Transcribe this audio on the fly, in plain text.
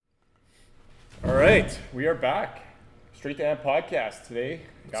right, we are back. Straight to Amp podcast today.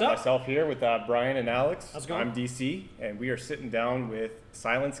 Got up? myself here with Brian and Alex. How's it going? I'm DC, and we are sitting down with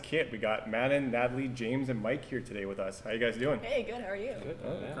Silence Kit. We got Madden, Natalie, James, and Mike here today with us. How you guys doing? Hey, good. How are you?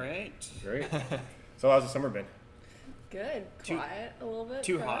 Good. Great. Great. So how's the summer been? Good. Quiet a little bit.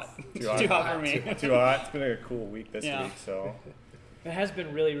 Too for hot. us. Too hot. Too hot for me. Too hot. It's been a cool week this Yeah. week. So It has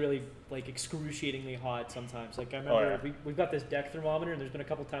been really, really like excruciatingly hot sometimes. Like I remember we've got this deck thermometer, and there's been a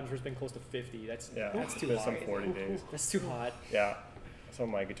couple times where it's been close to 50. That's too there's hot. some 40 days. That's too hot. Yeah. Some of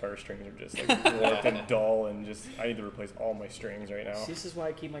my guitar strings are just like warped and dull, and just I need to replace all my strings right now. See, this is why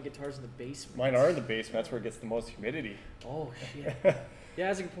I keep my guitars in the basement. Mine are in the basement. That's where it gets the most humidity. Oh shit. Yeah,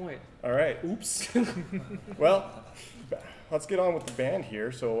 that's a good point. All right. Oops. Well, let's get on with the band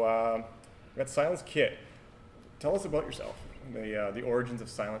here. So we got Silence Kit. Tell us about yourself, the origins of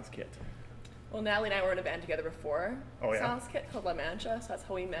Silence Kit. Well, Natalie and I were in a band together before. Oh, yeah? Silence Kit called La Mancha, so that's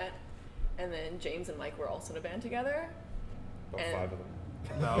how we met. And then James and Mike were also in a band together. About And- 5 of them.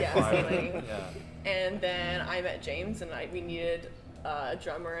 Yeah, something. Yeah. And then I met James, and we needed a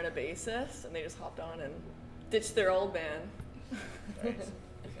drummer and a bassist, and they just hopped on and ditched their old band.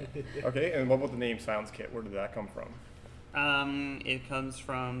 Okay, and what about the name Silence Kit? Where did that come from? It comes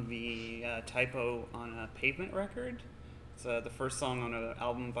from the typo on a Pavement record. It's the first song on an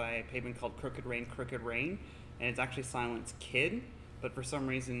album by Pavement called Crooked Rain, Crooked Rain, and it's actually Silence Kid, but for some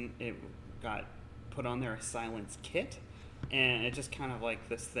reason it got put on there as Silence Kit, and it's just kind of like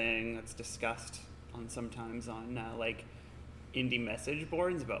this thing that's discussed on sometimes on like indie message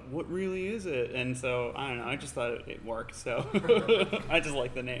boards about what really is it, and so I don't know, I just thought it worked, so I just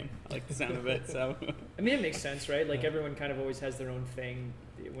like the name, I like the sound of it. So I mean, it makes sense, right? Like everyone kind of always has their own thing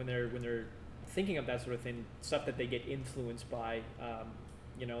when they're thinking of that sort of thing, stuff that they get influenced by,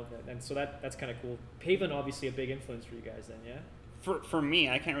 and so that's kind of cool. Pavement obviously a big influence for you guys, then, yeah. For me,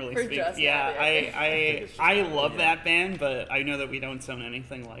 I can't really For speak. just Yeah, Natalie, I love that band, but I know that we don't sound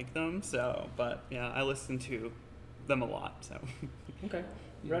anything like them. So, but yeah, I listen to them a lot. So, Okay,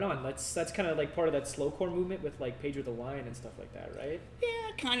 right on. That's kind of like part of that slowcore movement with like Page with a Lion and stuff like that, right? yeah,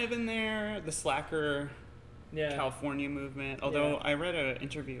 kind of in there. The Slacker, Yeah. California movement. Although Yeah. I read an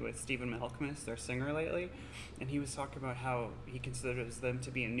interview with Stephen Malcolmus, their singer, lately, and he was talking about how he considers them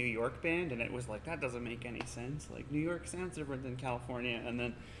to be a New York band, and it was like, that doesn't make any sense. Like, New York sounds different than California, and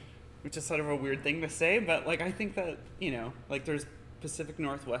then, which is sort of a weird thing to say, but like, I think that, like there's Pacific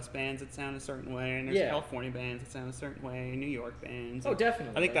Northwest bands that sound a certain way, and there's Yeah. California bands that sound a certain way, New York bands. Oh, and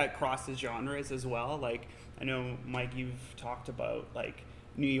definitely. I think that crosses genres as well. Like, I know, Mike, you've talked about like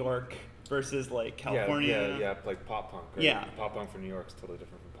New York versus like California. Yeah, like pop punk. Right? Yeah. Pop punk from New York is totally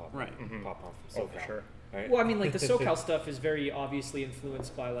different from pop punk. Right. Mhm. Pop punk from Oh, SoCal. for sure. Right? Well, I mean, like the SoCal stuff is very obviously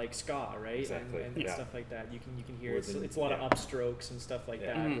influenced by like ska, right? Exactly, And yeah. stuff like that. You can hear Within- it's a lot yeah. of upstrokes and stuff like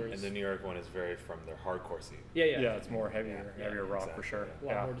Yeah. that. Mhm. Whereas, And the New York one is very from their hardcore scene. yeah, Yeah, it's more heavier rock exactly, for sure. a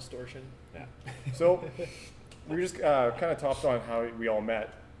lot Yeah. more distortion. Yeah. So we just kind of topped on how we all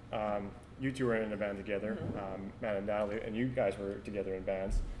met. You two were in a band together, Matt and Natalie, and you guys were together in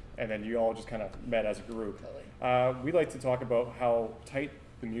bands, and then you all just kind of met as a group. Totally. We like to talk about how tight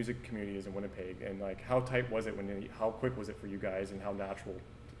the music community is in Winnipeg, and like how tight was it how quick was it for you guys, and how natural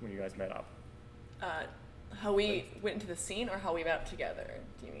when you guys met up? How we went into the scene or how we met together,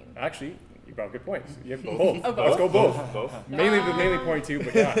 do you mean? Actually, you brought good points. You have both. Oh, Let's go both. Both. Mainly point two,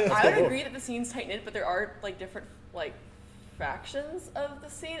 but yeah. let's I go would both. agree that the scene's tight knit, but there are like different like fractions of the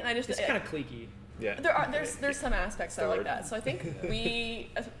scene, and I just It's kind of cliquey. Yeah. there's some aspects that are like Third. that. So I think we,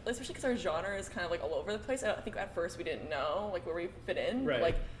 especially because our genre is kind of like all over the place. I think at first we didn't know like where we fit in. Right. But,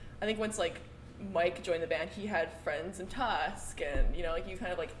 like I think once like Mike joined the band, he had friends in Tusk, and like you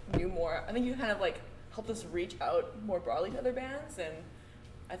kind of like knew more. I think you kind of like helped us reach out more broadly to other bands, and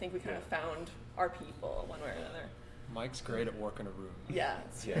I think we kind of found our people one way or another. Mike's great at working a room. Yeah.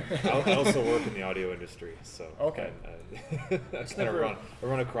 It's Yeah. I also work in the audio industry, so Okay. I kind of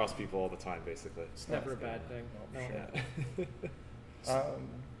run across people all the time, basically. It's never a bad thing. No, No. sure. Yeah.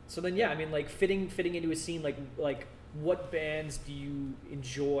 So then, yeah, I mean, like fitting into a scene, like what bands do you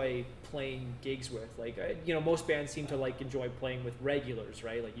enjoy playing gigs with? Like, most bands seem to like enjoy playing with regulars,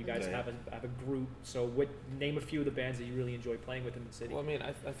 right? Like you guys Yeah. have a group. So name a few of the bands that you really enjoy playing with in the city. Well, I mean,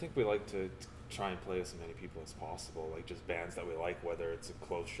 I think we like to try and play with as many people as possible, like just bands that we like, whether it's a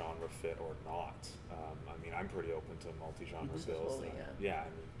close genre fit or not. I mean, I'm pretty open to multi-genre bills. Totally, yeah.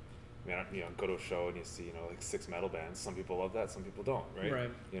 Go to a show and you see, like 6 metal bands. Some people love that, some people don't, right?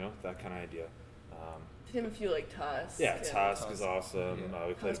 Right. That kind of idea. Name a few like Tusk. Yeah, and- Tusk is awesome. Yeah.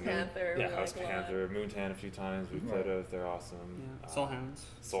 We played House Panther, we House like a lot. Panther, Moontan a few times. We've played with. They're awesome. Yeah. Soul Hounds.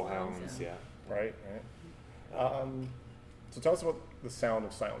 Soul Hounds, Hounds, yeah. yeah. Right. So tell us about the sound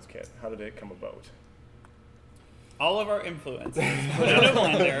of Silence Kit. How did it come about? all of our influences, put it in a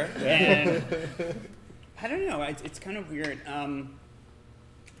blender, and I don't know. It's kind of weird.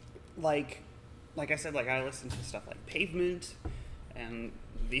 Like I said, like I listen to stuff like Pavement, and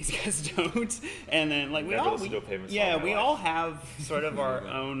these guys don't. And then like we Never all listened to a Pavement song yeah, in my we life. all have sort of our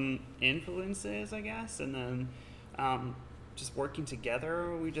own influences, I guess. And then just working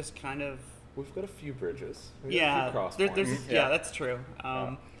together, we just kind of We've got a few bridges. We've got a yeah. few cross There's points. yeah, that's true.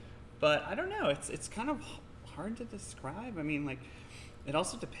 But I don't know. It's kind of hard to describe. I mean, like it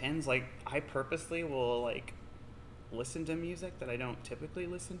also depends. Like I purposely will like listen to music that I don't typically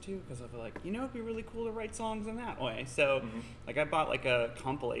listen to because I feel like, you know, it'd be really cool to write songs in that way. So like I bought like a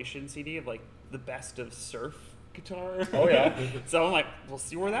compilation CD of like the best of surf guitar. Oh, yeah. So I'm like, we'll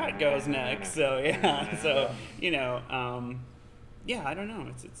see where that goes next. So yeah. So you know, yeah, I don't know.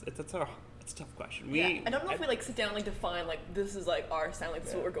 It's a tough question. I don't know if we like sit down and like define like this is like our sound, like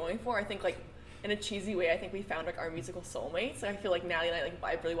this is what we're going for. I think like in a cheesy way, I think we found like our musical soulmates. Like, I feel like Natalie and I like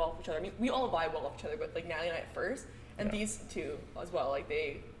vibe really well with each other. I mean, we all vibe well with each other, but like Natalie and I at first, and these two as well. Like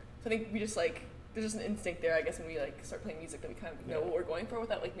they, so I think we just like there's just an instinct there, I guess, when we like start playing music that we kind of know what we're going for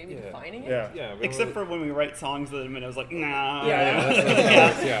without like maybe defining it. Yeah. Except for when we write songs with them, and I was like, nah.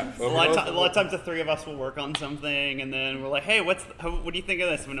 Yeah. A lot of times the three of us will work on something, and then we're like, hey, what do you think of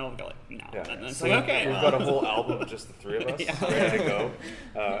this? And we'll go like, no. Yeah. And then it's So like, okay. We've well. got a whole album of just the three of us Yeah. ready to go.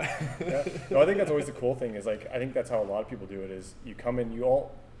 Yeah. No, I think that's always the cool thing is like I think that's how a lot of people do it is you come in, you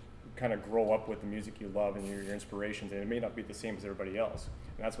all kind of grow up with the music you love and your inspirations, and it may not be the same as everybody else.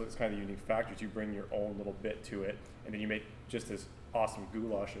 And that's what's kind of the unique factor is you bring your own little bit to it, and then you make just this awesome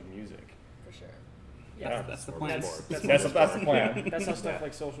goulash of music. For sure. Yeah. That's the plan. That's the plan. That's how stuff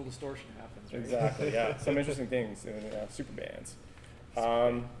like Social Distortion happens, right? Exactly. Yeah. Some interesting things in super bands.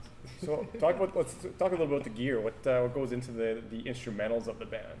 So let's talk a little about the gear. What goes into the instrumentals of the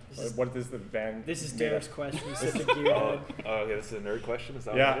band? What is the band? This is made Derek's of? question. He said the gearhead. Okay, this is a nerd question. Is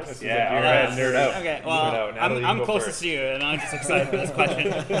that Yeah, what it this is? is a gearhead nerd. Okay, So well, Natalie, you I'm go closest first. to you, and I'm just excited for this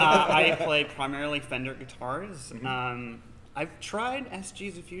question. I play primarily Fender guitars. I've tried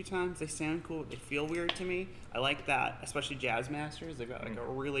SGs a few times. They sound cool. They feel weird to me. I like that, especially Jazzmasters. They've got like a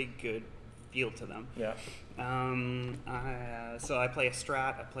really good feel to them. Yeah. So I play a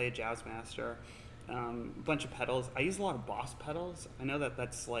Strat. I play a Jazzmaster. A bunch of pedals. I use a lot of Boss pedals. I know that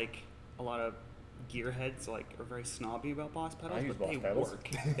that's like a lot of gearheads like are very snobby about Boss pedals, I use but Boss they pedals. work.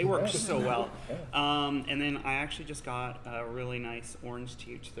 They work so well. Yeah. And then I actually just got a really nice orange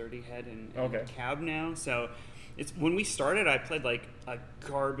TH30 head and cab now. So it's when we started, I played like a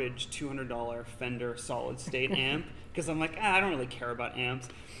garbage $200 Fender solid state amp because I'm like, I don't really care about amps.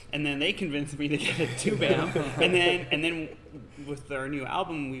 And then they convinced me to get a tube amp. and then with our new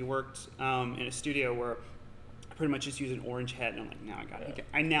album, we worked in a studio where I pretty much just use an orange head, and I'm like, now I got it.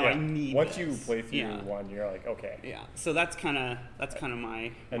 I need. Once this. you play through Yeah. one, you're like, okay. Yeah. So that's kind of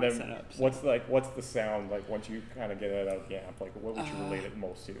my And then setup. So. what's the sound like once you kind of get it out of the amp? Like what would you relate it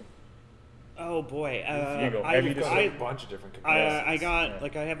most to? Oh boy, you go I, heavy You've to got I- a bunch of different components. I got Yeah.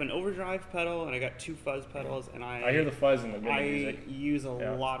 like I have an overdrive pedal and I got two fuzz pedals and I hear the fuzz in the MIDI I music. use a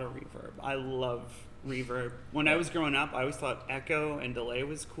Yeah. lot of reverb. I love reverb. When I was growing up, I always thought echo and delay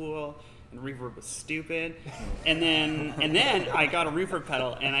was cool and reverb was stupid. and then I got a reverb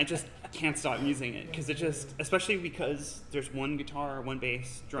pedal and I just can't stop using it because it just, especially because there's one guitar, one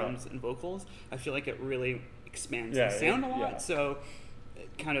bass, drums, and vocals. I feel like it really expands the sound a lot. So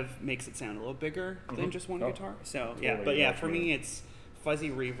it kind of makes it sound a little bigger than just one guitar. So yeah, Totally but yeah, what for you me mean. it's fuzzy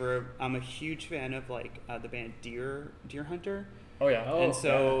reverb. I'm a huge fan of like the band Deer Hunter. Oh yeah. And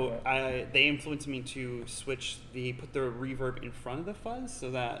so they influenced me to put the reverb in front of the fuzz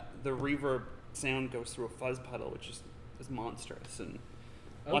so that the reverb sound goes through a fuzz pedal, which is monstrous and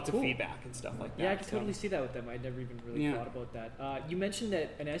lots of cool. feedback and stuff like that. Yeah, I can So- totally see that with them. I'd never even really Yeah. thought about that. You mentioned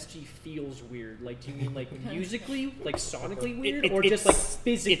that an SG feels weird. Like, do you mean like musically, like sonically weird, or just like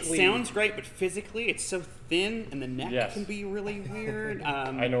physically? It sounds great, but physically it's so thin and the neck Yes. can be really weird.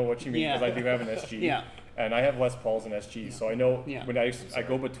 I know what you mean because I do have an SG. Yeah. And I have Les Pauls and SG, so I know Yeah. when I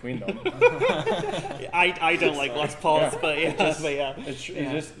go between them. I don't like Les Pauls, but yeah. It's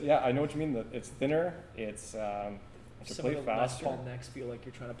just I know what you mean. It's thinner. It's to Some play of the Les faster, Paul necks feel like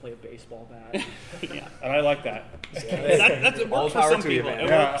you're trying to play a baseball bat. Yeah. and I like that. It All works for power some to you, people. man. It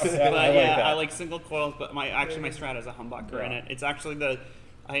Yeah, works, yeah, but I like yeah, that. I like single coils. But my Strat has a humbucker in Yeah. it. It's actually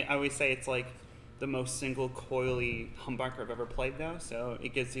I always say it's like the most single coily humbucker I've ever played though. So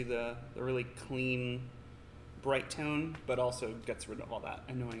it gives you the really clean, bright tone, but also gets rid of all that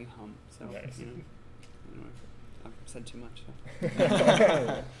annoying hum. So Nice. Anyway, I've said too much.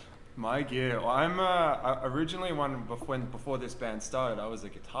 So. My gear. Well, originally before this band started, I was a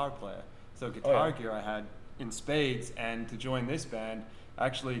guitar player. So guitar gear, I had in spades, and to join this band, I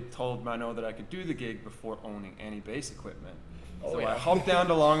actually told Mano that I could do the gig before owning any bass equipment. Oh, So yeah. I hopped down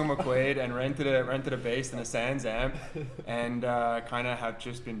to Long and McQuaid and rented a bass and a Sans amp, and kind of have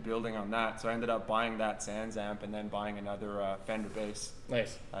just been building on that. So I ended up buying that Sans amp and then buying another Fender bass,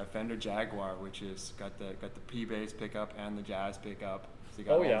 Nice. Fender Jaguar, which is got the P bass pickup and the jazz pickup. So you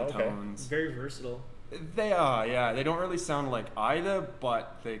got Oh, all yeah, the okay. tones. Very versatile. They are, yeah. They don't really sound like either,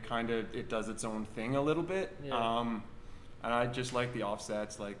 but it does its own thing a little bit. Yeah. And I just like the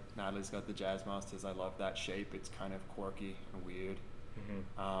offsets. Like Natalie's got the Jazz Masters. I love that shape. It's kind of quirky and weird.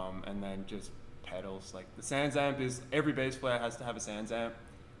 And then just pedals. Like the Sans amp is, every bass player has to have a Sans amp.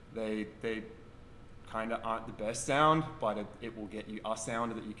 They kind of aren't the best sound, but it will get you a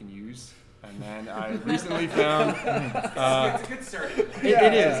sound that you can use. And then I recently found It's a good start.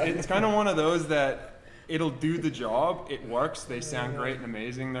 it is. It's kind of one of those that it'll do the job. It works. They sound great and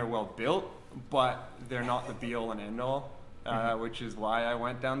amazing. They're well built, but they're not the be all and end all, which is why I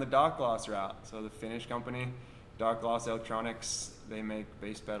went down the Dark Glass route. So the Finnish company, Dark Glass Electronics, they make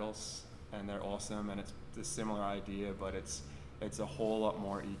bass pedals, and they're awesome. And it's a similar idea, but it's a whole lot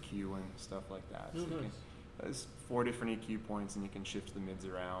more EQ and stuff like that. So you can, there's 4 different EQ points, and you can shift the mids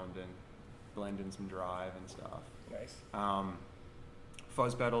around and blend in some drive and stuff. Nice.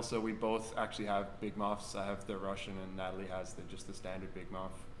 Fuzz pedal, so we both actually have big muffs. I have the Russian, and Natalie has just the standard big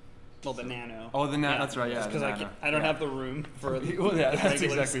muff. Well, the Nano. Oh, the Nano, that's right, yeah. Because the I, Nano. I don't Yeah. have the room for the, Well, yeah, the that's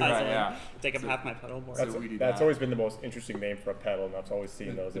regular exactly size right, one. yeah. Take up So- half my pedal board. That's, So we do that's that. always been the most interesting name for a pedal, and I've always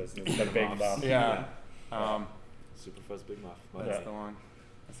seen those as the big muff. Yeah. Super Fuzz Big Muff. That's Yeah. the one.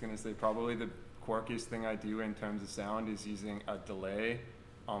 I was going to say probably the quirkiest thing I do in terms of sound is using a delay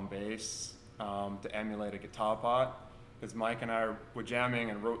on bass to emulate a guitar part. Because Mike and I were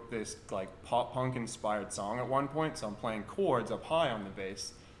jamming and wrote this like pop punk inspired song at one point, so I'm playing chords up high on the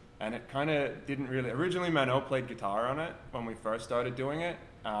bass. And it kind of didn't really, originally Mano played guitar on it when we first started doing it.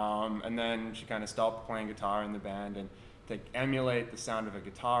 And then she kind of stopped playing guitar in the band, and to emulate the sound of a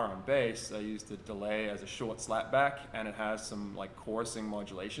guitar on bass, I used a delay as a short slapback, and it has some like chorusing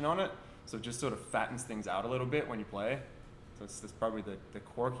modulation on it. So it just sort of fattens things out a little bit when you play. So it's probably the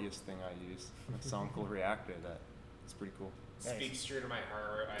quirkiest thing I use. A song called Reactor it's pretty cool. Nice. Speaks true to my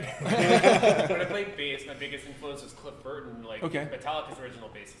heart. When I played bass, my biggest influence was Cliff Burton, like Okay. Metallica's original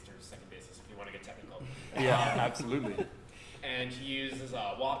bassist or second bassist, if you want to get technical. Yeah, absolutely. And he uses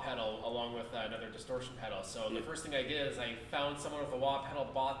a wah pedal along with another distortion pedal. So the first thing I did is I found someone with a wah pedal,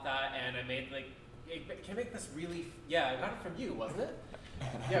 bought that, and I made like, hey, can I make this really? Yeah, I got it from you, wasn't it?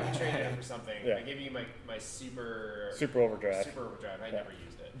 Yeah, we traded it for something. Yeah. I gave you my super Super overdrive. Super overdrive. I Yeah. never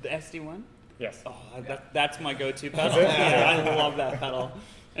used it. The SD1? Yes. Oh, that's my go-to pedal. Yeah, I love that pedal.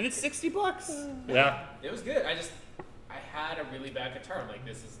 And it's $60. Yeah. It was good. I had a really bad guitar. I'm like,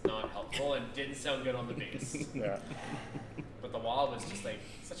 this is not helpful, and didn't sound good on the bass. Yeah. But the wah was just like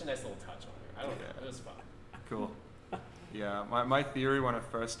such a nice little touch on it. I don't know. It was fun. Cool. Yeah, my theory when I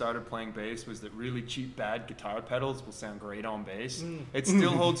first started playing bass was that really cheap, bad guitar pedals will sound great on bass. It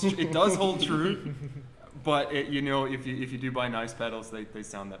still holds, it does hold true, but if you do buy nice pedals, they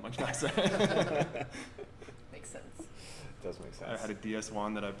sound that much nicer. Makes sense. It does make I sense. had a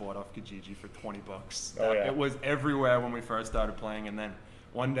DS1 that I bought off Kijiji for $20. Oh, yeah. It was everywhere when we first started playing, and then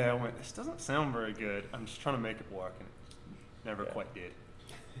one day I went, this doesn't sound very good. I'm just trying to make it work, and it never Yeah. quite did.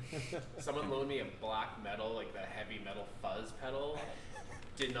 Someone loaned me a black metal, like the heavy metal fuzz pedal.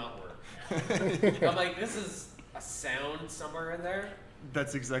 Did not work. I'm like, this is a sound somewhere in there.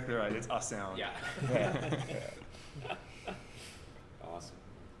 That's exactly right. It's a sound. Yeah. Awesome.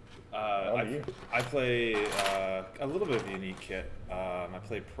 On to you. I play a little bit of a unique kit. I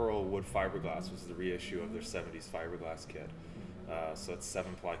play Pearl Wood Fiberglass, which is the reissue of their 70s fiberglass kit. So it's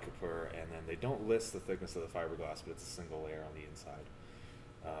 7-ply Cooper, and then they don't list the thickness of the fiberglass, but it's a single layer on the inside.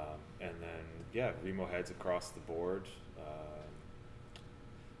 And then, Remo heads across the board.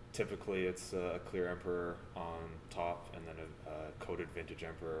 Typically, it's a clear Emperor on top, and then a coated vintage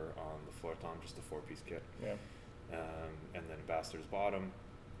Emperor on the floor tom, just a 4-piece kit. Yeah. And then Ambassador's bottom.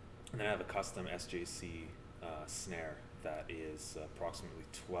 And then I have a custom SJC snare that is approximately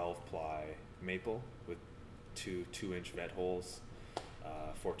 12-ply maple with two 2-inch vet holes,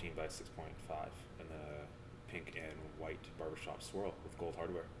 14 by 6.5, and a pink and white barbershop swirl with gold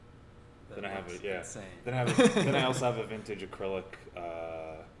hardware. Then I have insane. Then I also have a vintage acrylic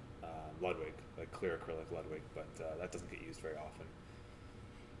Ludwig, like clear acrylic Ludwig, but that doesn't get used very often.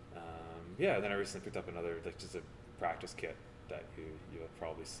 Then I recently picked up another, like just a practice kit that you'll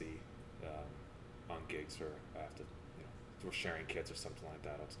probably see on gigs, or after if we're sharing kits or something like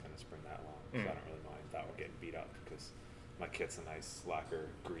that. I'll just kind of spring that along. So I don't really mind that we're getting beat up, because my kit's a nice lacquer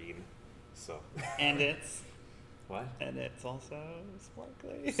green So And it's what? also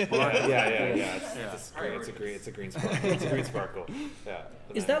sparkly. Yeah. It's a green sparkle. It's a green sparkle. Yeah.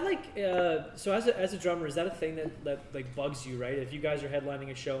 Is that like so as a drummer, is that a thing that like bugs you, right? If you guys are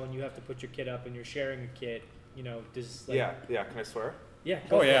headlining a show and you have to put your kit up and you're sharing a kit, you know, does like Yeah. Can I swear? yeah,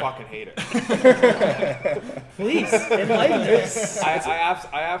 Oh, yeah. Fucking hate it. please enlighten us. I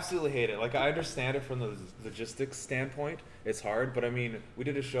absolutely hate it. Like, I understand it from the logistics standpoint. It's hard, but I mean, we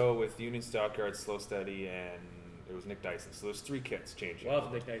did a show with Union Stockyard, Slow Steady, and it was Nick Dyson. So there's 3 kits changing.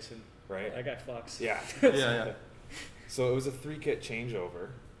 Love Nick Dyson. Right? That guy fucks. Yeah. Yeah. So it was a 3-kit changeover,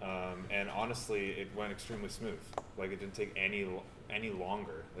 and honestly, it went extremely smooth. Like, it didn't take any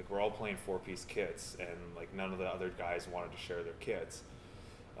longer. Like, we're all playing 4-piece kits, and like none of the other guys wanted to share their kits,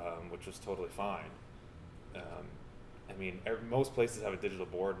 which was totally fine. I mean, most places have a digital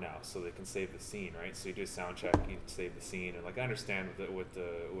board now, so they can save the scene, right? So you do a sound check, you save the scene, and like I understand with the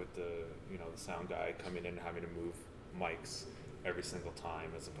you know, the sound guy coming in and having to move mics every single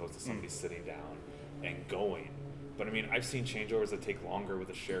time as opposed to somebody sitting down and going. But I mean, I've seen changeovers that take longer with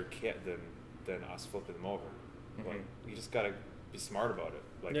a shared kit than us flipping them over. Like, you just gotta be smart about it.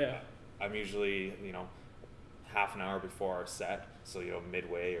 Like, Yeah. I'm usually, you know, half an hour before our set, so you know,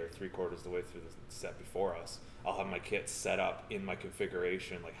 midway or 3/4 of the way through the set before us, I'll have my kit set up in my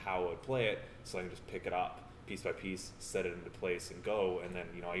configuration, like how I would play it, so I can just pick it up piece by piece, set it into place, and go. And then,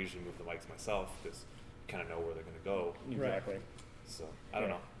 you know, I usually move the mics myself because you kind of know where they're gonna go. Exactly. So I don't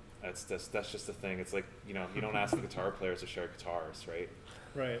know. That's just the thing. It's like, you know, you don't ask the guitar players to share guitars, right?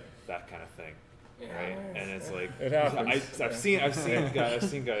 Right. That kind of thing, right? And it's like It happens. I've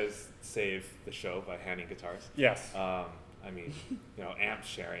seen guys save the show by handing guitars. Yes. I mean, you know, amp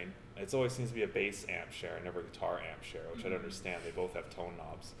sharing. It always seems to be a bass amp share, never a guitar amp share, which I don't understand. They both have tone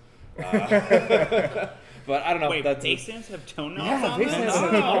knobs. But I don't know. Wait, that's bass amps have tone knobs Yeah, on bass them? amps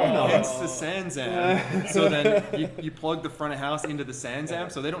have No. tone knobs. It's the Sans amp. So then you plug the front of house into the Sans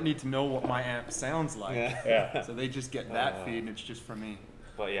amp, so they don't need to know what my amp sounds like. Yeah. So they just get that feed, and it's just for me.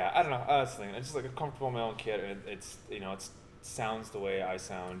 But yeah, I don't know. That's the thing. It's just like a comfortable my own kit, and it's, you know, it sounds the way I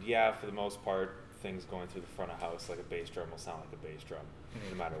sound. Yeah, for the most part, things going through the front of house, like a bass drum will sound like a bass drum,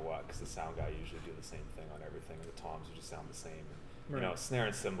 no matter what, because the sound guy usually do the same thing on everything, and the toms will just sound the same. And, you know, Right. snare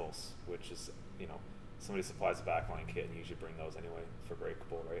and cymbals, which is, you know, somebody supplies a backline kit, and you usually bring those anyway for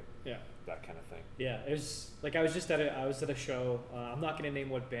breakable, right? Yeah. That kind of thing. Yeah, it was like I was at a show. I'm not gonna name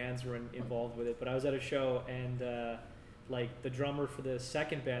what bands were involved with it, but I was at a show and like the drummer for the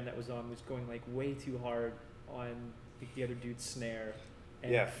second band that was on was going like way too hard on the other dude's snare,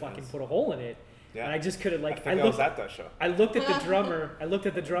 and Yeah, fucking yes. put a hole in it. Yeah. And I just couldn't like. I think I was at that show. I looked at the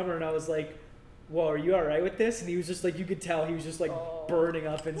drummer. and I was like, "Whoa, are you all right with this?" And he was just like, you could tell he was just like Oh. burning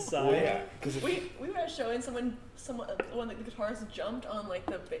up inside. Well, yeah, because We were at a show and one of the guitarists jumped on like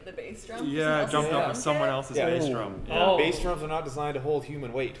the bass drum. Yeah, jumped off of someone else's Yeah. bass drum. Oh. bass drums are not designed to hold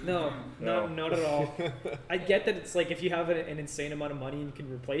human weight. No, No. not at all. I get that it's like if you have an insane amount of money and you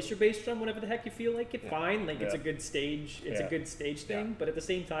can replace your bass drum whenever the heck you feel like it, fine. Like it's a Yeah. good stage. It's Yeah. a good stage thing. Yeah. But at the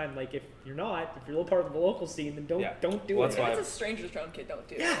same time, like if you're a little part of the local scene, then don't Yeah. do Well, it. that's If why- it's a stranger's drum kit, don't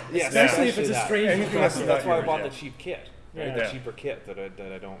do it. Yeah, Especially if it's a that. stranger. Anything drum that's kit. not That's why I yours, bought yeah. the cheap kit, right? Yeah. The Yeah. cheaper kit that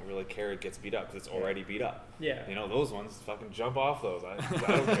I don't really care it gets beat up because it's already beat up. Yeah. You know, those ones, fucking jump off those. I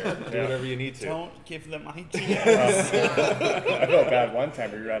don't care. Do Yeah. whatever you need to. Don't give them ideas. I felt bad one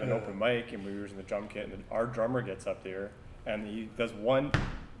time. We were at an open mic and we were using the drum kit, and our drummer gets up there and he does one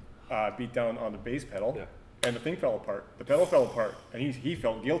beat down on the bass pedal, Yeah. and the thing fell apart. The pedal fell apart, and he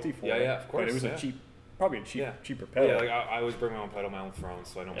felt guilty for Yeah, it. yeah, of But it course, was yeah. probably a Yeah. cheaper pedal. Yeah, like I always bring my own pedal, my own throne,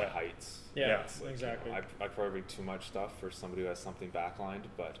 so I know my Yeah. heights. Yeah, It's like, exactly. You know, I probably bring too much stuff for somebody who has something backlined,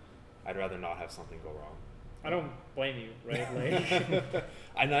 but I'd rather not have something go wrong. I don't blame you, right? Like,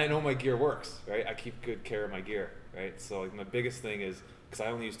 And I know my gear works, right? I keep good care of my gear, right? So like my biggest thing is, because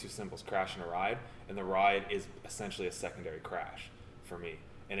I only use two cymbals, crash and a ride, and the ride is essentially a secondary crash for me.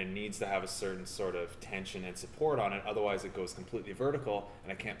 And it needs to have a certain sort of tension and support on it, otherwise it goes completely vertical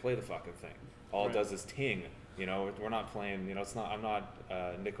and I can't play the fucking thing. All Right. it does is ting, you know, we're not playing, you know, I'm not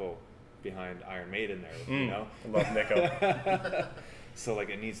Nico behind Iron Maiden there, you know? I love Nico. So like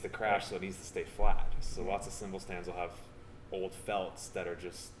it needs to crash, so it needs to stay flat. So lots of cymbal stands will have old felts that are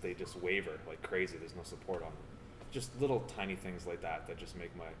they just waver like crazy. There's no support on them. Just little tiny things like that just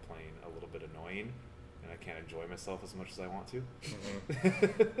make my playing a little bit annoying, and I can't enjoy myself as much as I want to.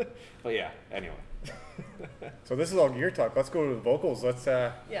 But yeah, anyway. So this is all gear talk. Let's go to the vocals. Let's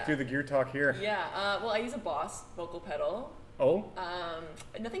Yeah. do the gear talk here. Yeah. Well, I use a Boss vocal pedal. Oh,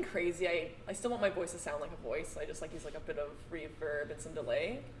 Nothing crazy. I still want my voice to sound like a voice. I just like use like a bit of reverb and some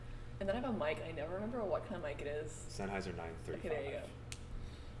delay. And then I have a mic. I never remember what kind of mic it is. Sennheiser 935. Okay, there you go.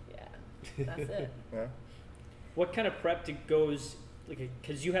 Yeah. That's it. Yeah. What kind of prep goes, like,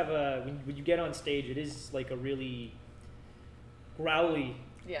 because you have when you get on stage, it is like a really growly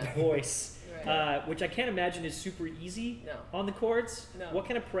Yeah. voice, Right. which I can't imagine is super easy No. on the chords. No. What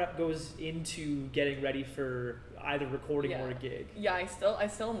kind of prep goes into getting ready for either recording Yeah. or a gig? Yeah, I still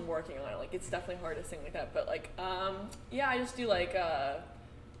am working on it. Like, it's definitely hard to sing like that, but like, yeah, I just do like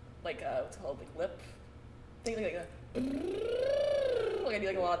what's it called, like lip thing, like I do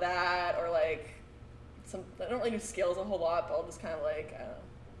like a lot of that, or like I don't really do scales a whole lot, but I'll just kind of like, I don't know,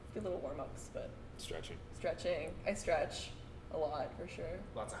 do little warm ups, but Stretching. stretching. I stretch a lot for sure.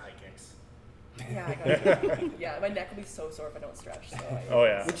 Lots of high kicks. Yeah, I gotta, yeah, my neck will be so sore if I don't stretch. So Oh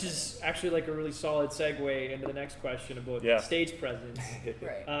yeah. Which is actually like a really solid segue into the next question about Yeah. stage presence.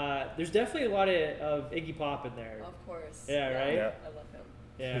 right. There's definitely a lot of Iggy Pop in there. Of course. Yeah, right? Yeah. I love him.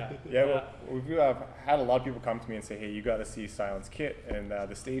 Yeah. Yeah, well, we've had a lot of people come to me and say, "Hey, you got to see Silence Kit and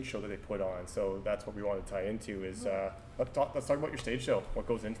the stage show that they put on." So that's what we want to tie into. Is let's talk about your stage show. What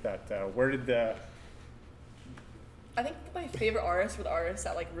goes into that? Where did the I think my favorite artists were the artists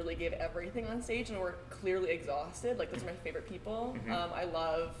that like really gave everything on stage and were clearly exhausted. Like those are my favorite people. I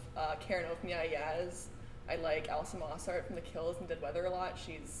love Karen Othniel-Yaz. I like Alison Mossart from The Kills and Dead Weather a lot.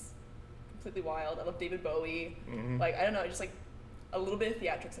 She's completely wild. I love David Bowie. Like, I don't know, just like a little bit of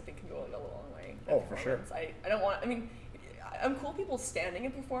theatrics I think can go like, a long way. Oh, for sure. I don't want, I mean, I'm cool people standing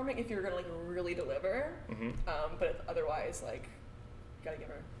and performing if you're gonna like really deliver. But otherwise, like, you gotta give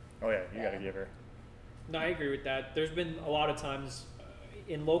her. Oh yeah, you got to give her. No, I agree with that. There's been a lot of times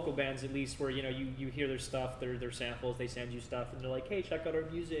in local bands, at least, where you hear their stuff, their samples, they send you stuff, and they're like, "Hey, check out our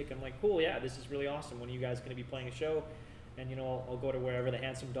music." I'm like, "Cool, yeah, this is really awesome. When are you guys going to be playing a show?" And I'll go to wherever, the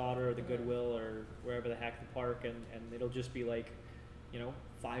Handsome Daughter or the Goodwill or wherever the heck the park, and it'll just be like,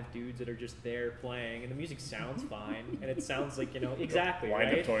 5 dudes that are just there playing, and the music sounds fine, and it sounds like exactly Wind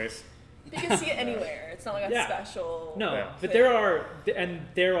right. up toys. You can see it anywhere. It's not like a Yeah. special. No, Yeah. but there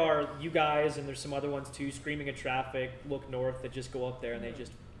are you guys, and there's some other ones too. Screaming at Traffic, Look North, that just go up there and they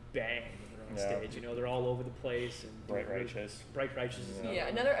just bang when they're on Yeah. stage. They're all over the place. And Bright really- Righteous. Bright Righteous is another Yeah,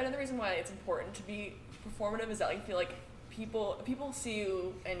 one. another reason why it's important to be performative is that I feel like people see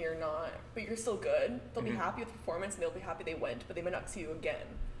you and you're not, but you're still good. They'll be happy with the performance and they'll be happy they went, but they might not see you again.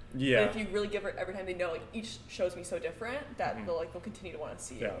 Yeah. But if you really give it every time, they know like each show's me so different that they'll continue to want to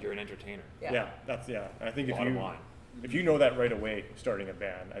see you. Yeah. You're an entertainer. Yeah, that's And I think Bottom line. if you know that right away, starting a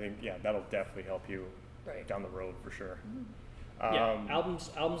band, I think that'll definitely help you Right. down the road for sure. Yeah, albums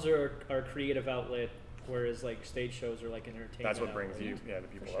are a creative outlet, whereas like stage shows are like an entertainment. That's what brings outlet. the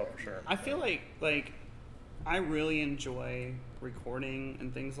people For out sure. for sure. I feel like I really enjoy recording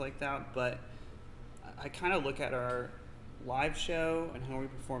and things like that, but I kind of look at our live show and how we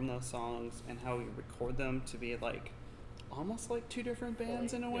perform those songs and how we record them to be like almost like 2 different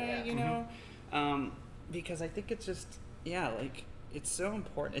bands in a way, Yeah. because I think it's just like it's so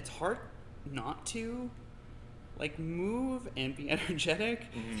important. It's hard not to like move and be energetic,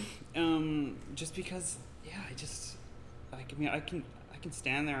 just because I can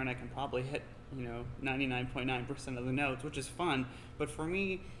stand there and I can probably hit 99.9% of the notes, which is fun, but for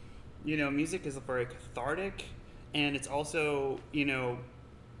me, music is very cathartic. And it's also,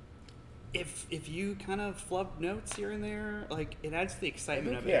 if you kind of flub notes here and there, like it adds to the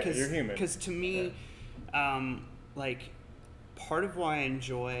excitement of it. Yeah, you're human. Because to me, like part of why I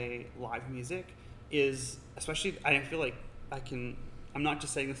enjoy live music is, especially, I feel like I'm not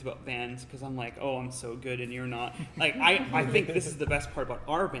just saying this about bands because I'm like, oh, I'm so good and you're not. Like I think this is the best part about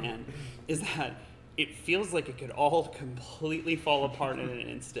our band is that it feels like it could all completely fall apart in an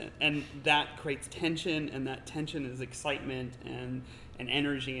instant, and that creates tension, and that tension is excitement and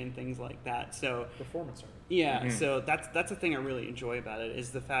energy and things like that. So Performance art. yeah, so that's the thing I really enjoy about it is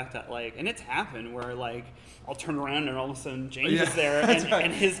the fact that like, and it's happened where like I'll turn around and all of a sudden James is there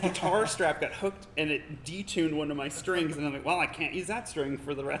and his guitar strap got hooked and it detuned one of my strings, and I'm like, well, I can't use that string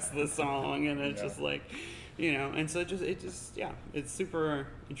for the rest of the song, and it's just like. And so it's super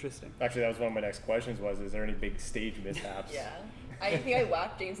interesting. Actually, that was one of my next questions is there any big stage mishaps? Yeah. I think I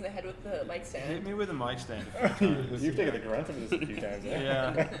whacked James in the head with the mic Hit stand. me with a mic stand a few times. You've taken the grunt of this a few times, eh?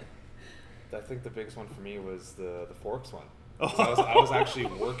 Yeah. I think the biggest one for me was the Forks one. So I was actually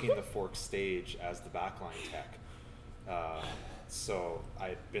working the Forks stage as the backline tech. So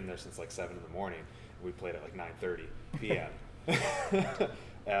I'd been there since like 7 in the morning. We played at like 9:30 p.m.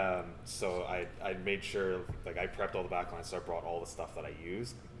 So I made sure, like, I prepped all the backlines, so I brought all the stuff that I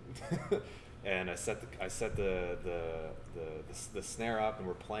used, and I set the snare up, and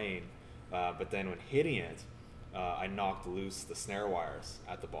we're playing. But then when hitting it, I knocked loose the snare wires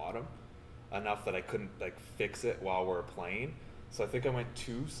at the bottom, enough that I couldn't like fix it while we're playing. So I think I went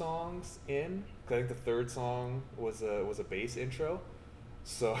 2 songs in. 'Cause I think the third song was a bass intro.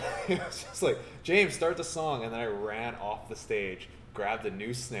 So it was just like, James, start the song, and then I ran off the stage, grabbed a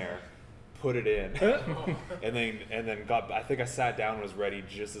new snare, put it in, and then I think I sat down and was ready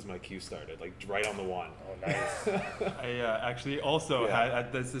just as my cue started, like right on the one. Oh, nice. I actually also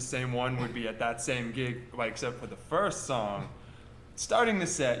had that's the same one would be at that same gig, like except for the first song. Starting the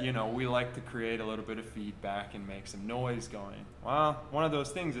set, we like to create a little bit of feedback and make some noise going. Well, one of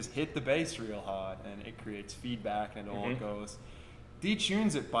those things is hit the bass real hard, and it creates feedback, and it all goes.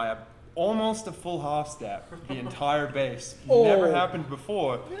 Detunes it by almost a full half step, the entire bass. Never happened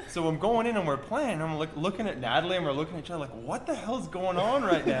before. So I'm going in and we're playing. I'm looking at Natalie and we're looking at each other like, what the hell's going on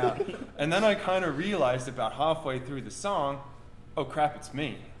right now? And then I kind of realized about halfway through the song, oh crap, it's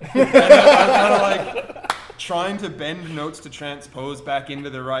me. And I'm kind of like trying to bend notes to transpose back into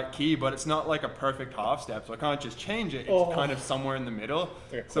the right key, but it's not like a perfect half step, so I can't just change it. It's kind of somewhere in the middle.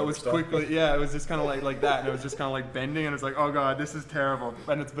 Like so it was quickly, it was just kind of like that, and it was just kind of like bending, and it's like, oh god, this is terrible.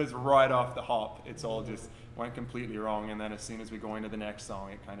 And it's right off the hop. It's all just went completely wrong, and then as soon as we go into the next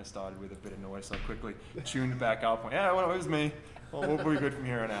song, it kind of started with a bit of noise, so I quickly tuned back up. Went, well, it was me. Well, we'll be good from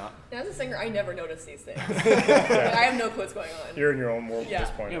here on out. As a singer, I never notice these things. I have no clue what's going on. You're in your own world at this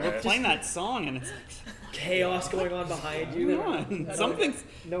point, Yeah, right? we're playing that song, and it's like, Chaos going on behind you. come on. Some things,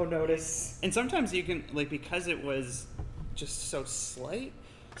 No notice. and sometimes you can, like, because it was just so slight,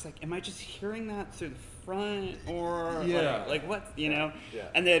 it's like, am I just hearing that through the front, or like what, Yeah.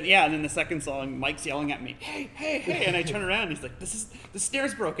 And then the second song, Mike's yelling at me, hey, and I turn around, and he's like, the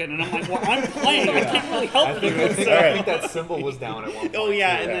snare's broken, and I'm like, well, I'm playing, I can't really help you. I think that cymbal was down at one point. Oh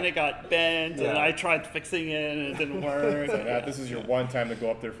yeah, too. and then it got bent, and Yeah. I tried fixing it, and it didn't work. So, Nat, this is your one time to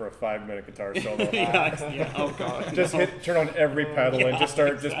go up there for a 5-minute guitar solo. yeah. Oh god. Just turn on every pedal and just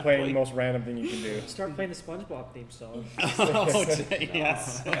start exactly. playing the most random thing you can do. Start playing the SpongeBob theme song. Oh,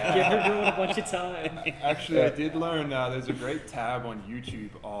 yes. Give her doing a bunch of time. Actually, I did learn there's a great tab on YouTube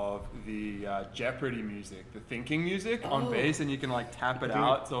of the Jeopardy music, the thinking music on bass, and you can like tap it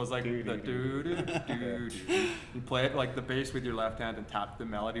out. So it's like the do. You play it like the bass with your left hand and tap the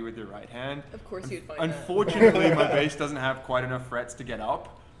melody with your right hand. Of course you'd find Unfortunately, my bass doesn't have quite enough frets to get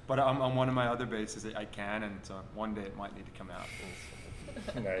up, but on one of my other basses I can, and so one day it might need to come out.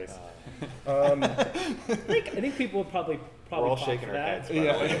 Nice. I think people would probably We're all pop shaking for our that. heads. By the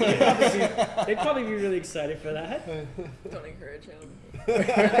way. They'd probably be really excited for that. that. Don't encourage him.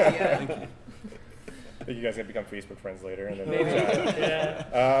 I think you guys can become Facebook friends later. And then Maybe.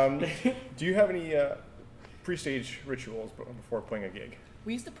 Yeah. do you have any pre-stage rituals before playing a gig?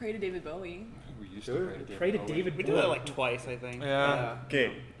 We used to pray to David Bowie. We used to Pray to David We did Bowie. that like twice, I think. Yeah.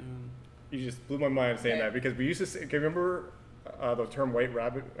 Okay, you just blew my mind saying Okay. that because we used to say, can you remember the term white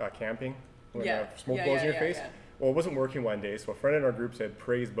rabbit camping? When smoke blows in your face? Yeah. Well, it wasn't working one day, so a friend in our group said,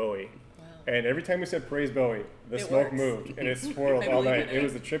 praise Bowie. Wow. And every time we said praise Bowie, the It smoke works. moved, and it swirled I all believe night. in It it.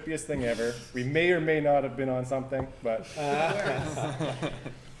 was the trippiest thing ever. We may or may not have been on something, but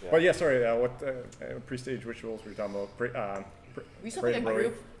but yeah, sorry. What pre-stage rituals were you talking about? We used to have Pray like a to Bowie.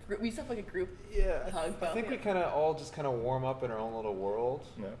 group. We used to have like a group Yeah, hug. I think we kind of all just kind of warm up in our own little world,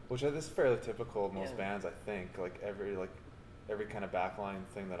 Yeah. which is fairly typical of most Yeah. bands. I think every kind of backline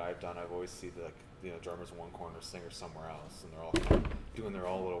thing that I've done, I've always seen drummers in one corner, singers somewhere else, and they're all kind of doing their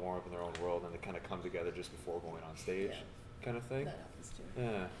own little warm up in their own world, and they kind of come together just before going on stage, kind of thing. That happens too.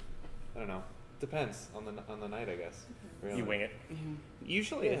 Yeah, I don't know. Depends on the night, I guess. Really. You wing it.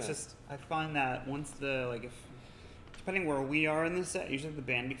 Usually it's Yeah. just, I find that once depending where we are in the set, usually the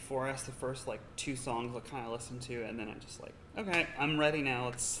band before us, the first like 2 songs I'll kind of listen to, and then I'm just like, okay, I'm ready now,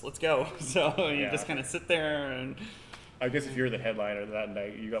 let's go. So you Yeah. just kind of sit there and I guess if you're the headliner that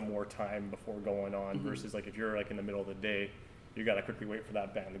night, you got more time before going on versus like if you're like in the middle of the day, you gotta quickly wait for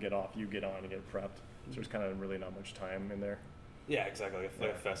that band to get off. You get on and get prepped. So there's kind of really not much time in there. Yeah, exactly. Like Yeah.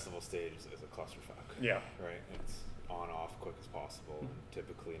 a festival stage is a clusterfuck. Yeah. Right. It's on off quick as possible, and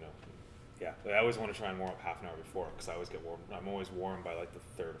typically, yeah. I always want to try and warm up half an hour before because I always get warm. I'm always warm by like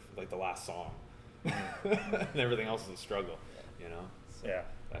the last song, and everything else is a struggle. So Yeah.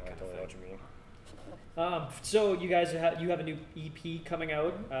 that I kind of totally know what thing. you mean. So you guys you have a new EP coming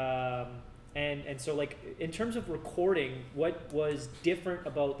out, and so like in terms of recording, what was different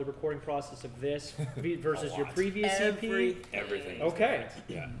about the recording process of this versus your lot. previous EP? Everything. is Okay.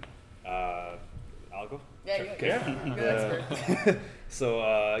 different. Yeah. I'll go. Yeah, Sure. you Okay. You're the expert. So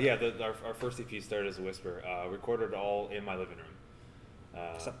our first EP started as a Whisper. Recorded all in my living room.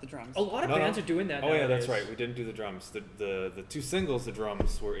 except the drums. A lot of No, bands no. are doing that. Oh yeah, that's nowadays. right. We didn't do the drums. The 2 singles, the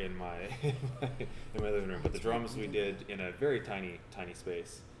drums were in my in my living room, but the drums we did in a very tiny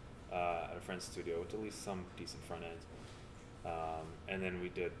space at a friend's studio with at least some decent front ends. And then we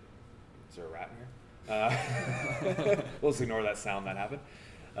did. Is there a rat in here? We'll just ignore that sound that happened.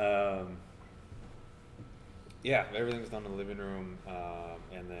 Yeah, everything was done in the living room,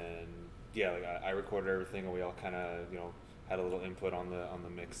 and then like I recorded everything, and we all kind of had a little input on the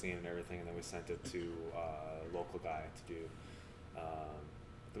mixing and everything, and then we sent it to a local guy to do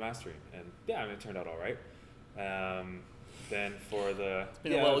the mastering, and I mean, it turned out all right. Then for the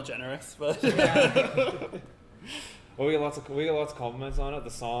Been a little generous, but well, we get lots of compliments on it. The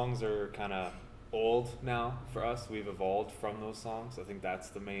songs are kind of old now for us. We've evolved from those songs. I think that's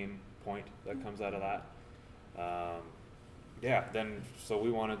the main point that comes out of that. Then so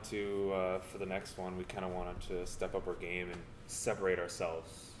we wanted to for the next one, we kind of wanted to step up our game and separate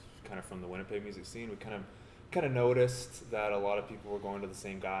ourselves kind of from the Winnipeg music scene. We kind of noticed that a lot of people were going to the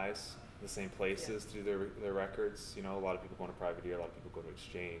same guys, the same places to do their records. A lot of people going to Privateer, a lot of people go to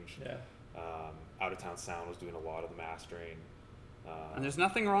Exchange. Out of Town Sound was doing a lot of the mastering. and there's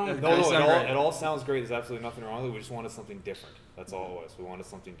nothing wrong with No, that. it all sounds great. There's absolutely nothing wrong with it. We just wanted something different. That's all it was. We wanted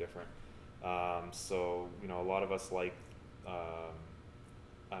something different. So a lot of us like.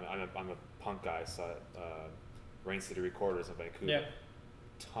 I'm a punk guy, so Rain City Recorders in Vancouver. Yeah.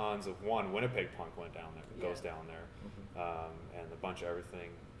 Tons of Winnipeg punk went down there, goes down there, and a bunch of everything.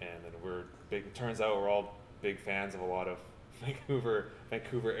 And then we're big. It turns out we're all big fans of a lot of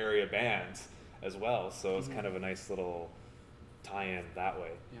Vancouver area bands as well. So it's kind of a nice little tie-in that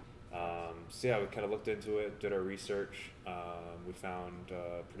way. Yeah. We kind of looked into it, did our research. We found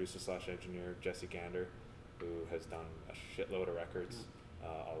producer/engineer Jesse Gander, who has done a shitload of records,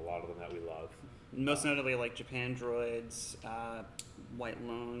 a lot of them that we love. Most notably, like Japan Droids, White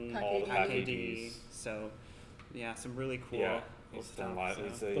Lone, Pack all the AD. Pack AD. ADs. So, yeah, some really cool, Yeah, cool he's stuff. done live. so-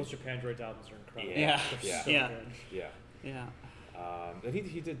 He's a- Those Japan Droids albums are incredible. Yeah. They're Yeah. so Yeah. good. Yeah. Yeah. And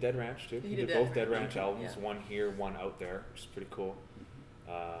he did Dead Ranch too. He did did both Dead Dead Ranch, Ranch albums, yeah. one here, one out there, which is pretty cool.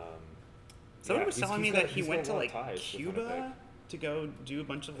 Someone was telling me that he went to got a like lot of ties with Cuba Winnipeg. to go do a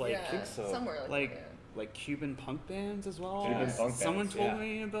bunch of like yeah, so. somewhere like like Cuban punk bands as well. Cuban punk bands, Someone told yeah.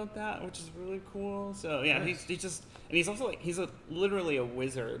 me about that, which is really cool. So yeah, he's just, and he's also like literally a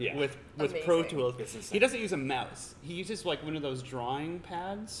wizard Yeah. with Pro Amazing. Tools. It's insane. He doesn't use a mouse. He uses like one of those drawing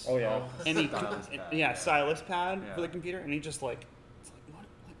pads. Oh yeah. And he Stylus pad. yeah, stylus pad Yeah. for the computer, and he just like it's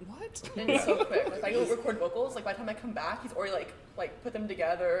like what? And it's so quick. Like I go record vocals. Like by the time I come back, he's already like put them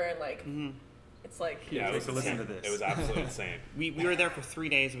together and like it's like Yeah, it was So listen to insane. this. It was absolutely insane. We were there for 3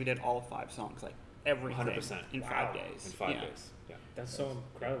 days. We did all 5 songs, like everything 100%. in 5 days. In 5 Yeah. days. Yeah. That's so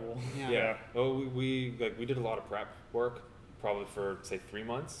incredible. Yeah. Yeah. Oh, we did a lot of prep work, probably for say 3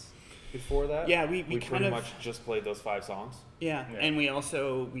 months before that. Yeah, we pretty kind of- much just played those 5 songs. Yeah, Yeah. and we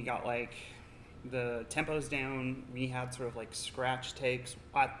got like the tempos down. We had sort of like scratch takes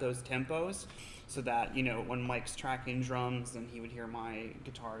at those tempos, so that when Mike's tracking drums, then he would hear my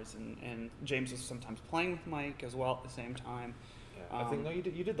guitars, and James was sometimes playing with Mike as well at the same time. Yeah. I think no, you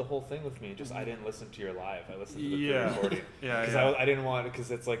did the whole thing with me. Just I didn't listen to your live. I listened to the Yeah. pre-recording. Yeah, Because yeah. I didn't want because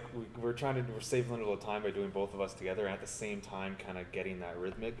it's like we're saving a little time by doing both of us together, and at the same time, kind of getting that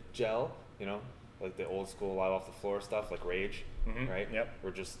rhythmic gel. Like the old school live off the floor stuff, like Rage, right? Yep. We're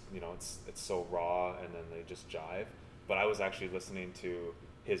just it's so raw, and then they just jive. But I was actually listening to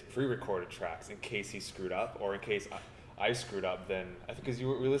his pre-recorded tracks in case he screwed up, or in case I screwed up. Then I think because you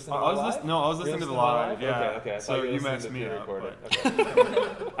were listening. I to was live? no, I was You were listening to the live? live. Yeah. Okay. I So thought were you listening messed to me up. pre-recorded. But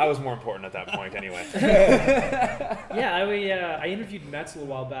Okay. I was more important at that point, anyway. Yeah, I interviewed Metz a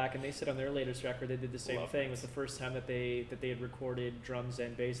little while back, and they said on their latest record they did the same Love thing. It Metz. was the first time that they had recorded drums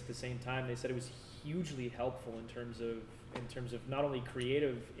and bass at the same time. They said it was hugely helpful in terms of not only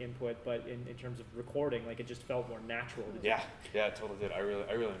creative input, but in terms of recording. Like it just felt more natural. to do. Yeah, it totally did. I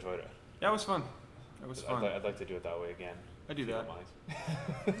really enjoyed it. yeah, it was fun. It was fun. I'd like to do it that way again. I do if you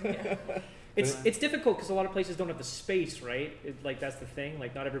that. don't mind. It's difficult because a lot of places don't have the space, right? Like that's the thing.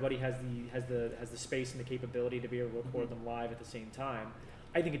 Like not everybody has the space and the capability to be able to record them live at the same time.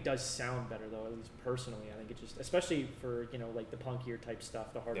 I think it does sound better though, at least personally. I think it just, especially for like the punkier type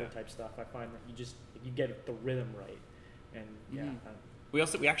stuff, the harder Yeah. type stuff. I find that you get the rhythm right, and yeah. Mhm.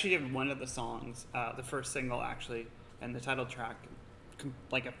 We actually did one of the songs, the first single actually, and the title track,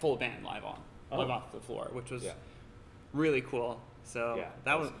 like a full band live off the floor, which was Yeah. really cool. So Yeah,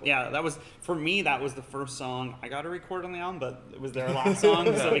 that was cool. that was for me. That was the first song I got to record on the album, but it was their last song,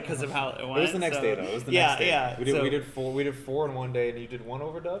 so because of how it went. It was the next so- day though. It was the yeah, next day. Yeah, We did so- we did 4 in one day, and you did 1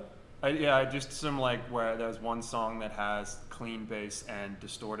 overdub. I just some like where there's one song that has clean bass and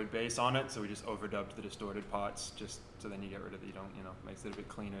distorted bass on it, so we just overdubbed the distorted parts, just so then you get rid of makes it a bit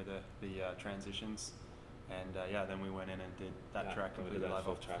cleaner the transitions, And then we went in and did that Yeah, track we did completely that live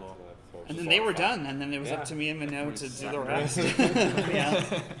full off the track floor. live floor, And which then was they a lot were of fun. done, and then it was Yeah. up to me and Minot We to do sucked the at rest. it.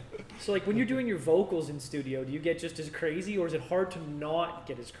 yeah. So like when you're doing your vocals in studio, do you get just as crazy, or is it hard to not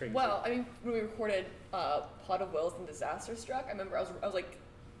get as crazy? Well, I mean, when we recorded Pot of Wills and Disaster Struck, I remember I was like,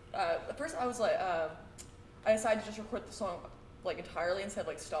 at first I was like, I decided to just record the song like entirely instead of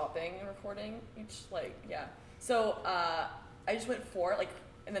like stopping and recording each So I just went for it, like,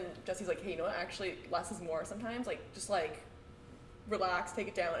 and then Jesse's like, hey, you know what? Actually, less is more sometimes. Like, just like relax, take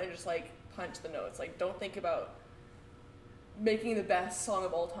it down, and just like punch the notes. Like, don't think about making the best song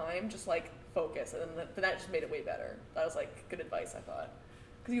of all time. Just like focus, and then that just made it way better. That was like good advice, I thought.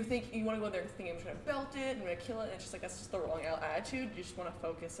 Because you think you want to go there thinking I'm just gonna belt it, I'm gonna kill it, and it's just like that's just the wrong attitude. You just want to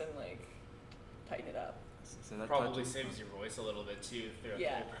focus and like tighten it up. So that Probably touches- saves your voice a little bit too throughout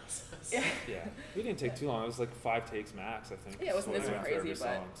Yeah. the whole process. Yeah. Yeah, we didn't take too long. It was like 5 takes max, I think. Yeah, it wasn't is what we super went for crazy, every but-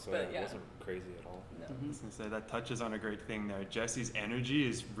 song, so but it yeah. wasn't crazy at all. No. I was gonna say that touches on a great thing there. Jesse's energy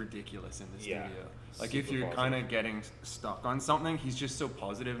is ridiculous in the Yeah. studio. Like Super if you're positive. kind of getting stuck on something, he's just so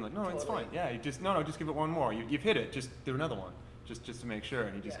positive and like, no, it's Totally. fine. Yeah, you just no, just give it one more. You've hit it. Just do another one. Just to make sure,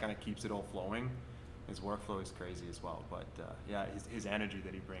 and he just Yeah. kind of keeps it all flowing. His workflow is crazy as well, but his energy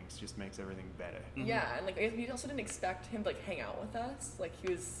that he brings just makes everything better. Mhm. Yeah, and like we also didn't expect him to like hang out with us. Like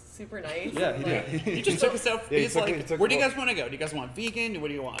he was super nice. Yeah, and, he like, did. He just took us out. Yeah, he He's took- like, he took where do you about- guys want to go? Do you guys want vegan? What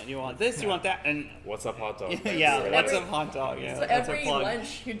do you want? You want this? You want that? And What's up, hot dog? yeah, So what's every- up, hot dog? Yeah, So that's our every plug. lunch,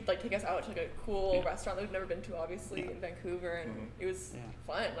 he'd like take us out to like a cool restaurant that we've never been to, obviously in Vancouver, and it was Yeah.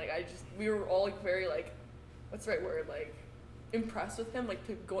 fun. Like we were all like very like, what's the right word? Like impressed with him, like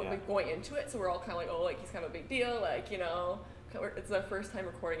going into it. So we're all kind of like, oh, like he's kind of a big deal, like it's our first time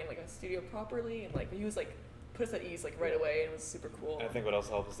recording in like a studio properly, and like he was like put us at ease like right away, and it was super cool. And I think what else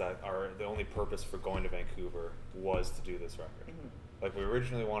helped is that the only purpose for going to Vancouver was to do this record. Like we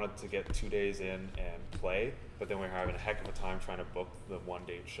originally wanted to get 2 days in and play, but then we were having a heck of a time trying to book the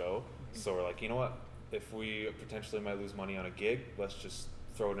 1-date show. So we're like, you know what? If we potentially might lose money on a gig, let's just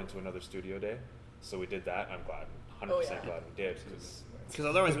throw it into another studio day. So we did that. I'm glad, 100% glad we did, Because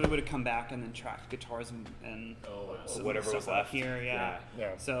otherwise we would have come back and then tracked guitars and Oh, wow. some whatever stuff was out left here. Yeah.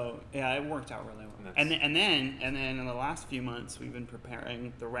 Yeah. So yeah, it worked out really well. And And then in the last few months, we've been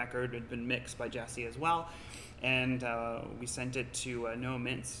preparing the record. It had been mixed by Jesse as well, and we sent it to Noah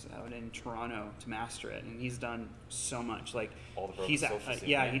Mintz out in Toronto to master it. And he's done so much. Like All the Broken he's Social Scene,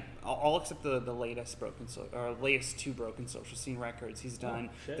 yeah, yeah. all except the latest latest 2 Broken Social Scene records. He's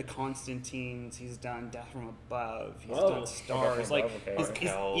done shit. the Constantines. He's done Death from Above. He's Whoa. done Stars. Death from Like Above, okay. he's-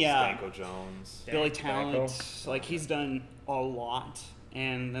 Kells, yeah. Danko Jones. Billy Danko. Talent, like he's done a lot,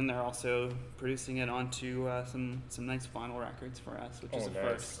 and then they're also producing it onto some nice vinyl records for us, which is Oh, a nice.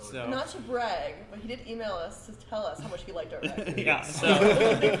 first. So Not to brag, but he did email us to tell us how much he liked our record. yeah, It so was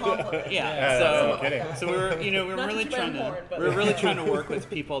a big compliment. yeah, Yeah, so no kidding. so we're Not to really toot my trying own horn, to but- we're really trying to work with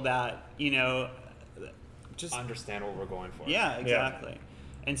people that just Understand what we're going for. yeah, exactly.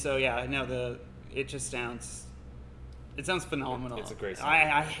 And so yeah, no, it just sounds. It sounds phenomenal. It's a great song.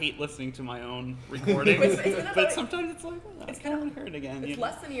 I hate listening to my own recordings, It's been about- but sometimes it's like, oh, it's I kind of- want to hear it again. It's you know?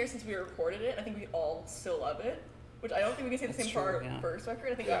 less than a year since we recorded it. I think we all still love it, which I don't think we can say the That's same for true, our yeah. first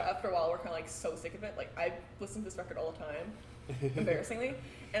record. I think Yeah. after a while we're kind of like so sick of it. Like I listen to this record all the time, embarrassingly,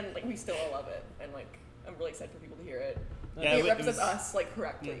 and like we still all love it. And like I'm really excited for people to hear it. Yeah, I think it it represents was- us like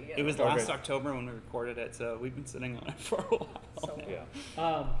correctly. you It was know? Oh, last good. October when we recorded it, so we've been sitting on it for a while. So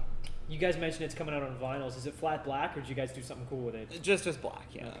Yeah. You guys mentioned it's coming out on vinyls. Is it flat black, or did you guys do something cool with it? Just black,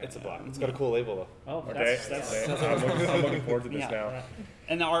 yeah. It's a black. It's got a cool label though. Oh, Okay. that's I'm looking forward to this Yeah. now.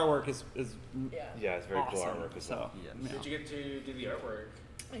 And the artwork is yeah. Yeah, it's very cool awesome. artwork as So well. Yeah. yeah. Did you get to do the artwork?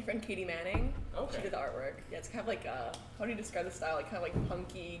 My friend Katie Manning. Okay. She did the artwork. Yeah, it's kind of like how do you describe the style? Like kind of like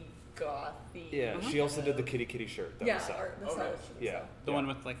punky, gothy. Yeah, she also did the kitty kitty shirt that Yeah, we saw. art, the Oh, style nice. she did, Yeah. so. The one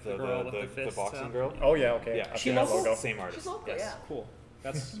with like the girl with the fist. boxing girl. Oh yeah, okay. Yeah, I've She seen that local? logo. Same artist. She's local, yes. yeah. cool.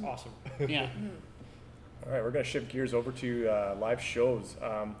 That's awesome. Yeah. All right, we're gonna shift gears over to live shows.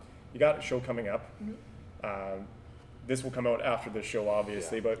 You got a show coming up. This will come out after the show,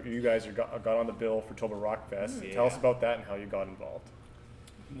 obviously, Yeah. but you guys got on the bill for Toba Rock Fest. Tell us Yeah. about that and how you got involved.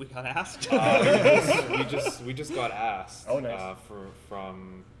 We got asked. we just got asked. Oh, nice.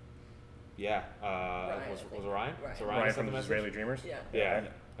 From yeah. Ryan, was I think. it Ryan? Ryan. So Ryan sent from the the message? Israeli Dreamers. Yeah. Yeah.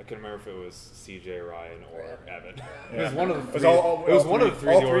 I couldn't remember if it was CJ, Ryan, or Or Evan. Yeah. It was one of the It was three. all it was one of the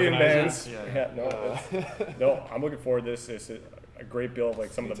three. all the three in organizers. bands. Yeah. No, I'm looking forward to this. It's a great bill of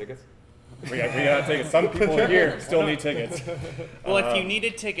like some Need of the tickets. we got tickets. Some people here still need tickets. Well, if you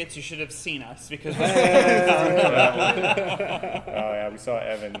needed tickets, you should have seen us because Yeah, we saw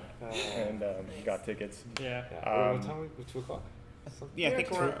Evan and he got tickets. Yeah. Yeah. What time? 2 o'clock. Yeah, I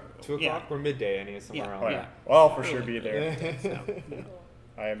think we're 2 o'clock yeah. or midday, any somewhere Yeah. around Oh, there. yeah. Well, I'll for sure be Early. there. So,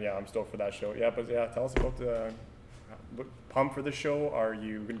 yeah. I'm stoked for that show. Yeah, but yeah, tell us about the pumped for the show. Are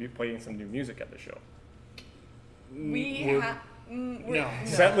you going to be playing some new music at the show? We We're- have. no.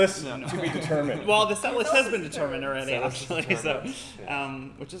 Set list No. to be determined. Well, the set list Set has list been is determined determined. already, Set list is actually. So, determined,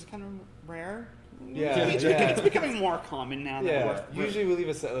 yeah. which is kind of rare. Yeah, It's becoming more common now. Yeah, That we're- usually we leave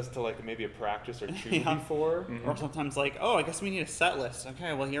a set list to like maybe a practice or two Yeah. before. Or sometimes like, oh, I guess we need a set list.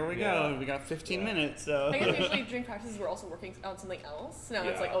 Okay, well here we Yeah. go. We got 15 Yeah. minutes. So I guess usually during practices we're also working on something else. Now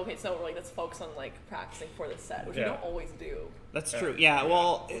it's like, Yeah. okay, so we're like, let's focus on like practicing for the set, which we Yeah. don't always do. that's Yeah. true. Yeah.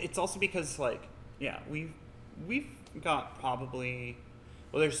 Well, it's also because like, yeah, we've got probably,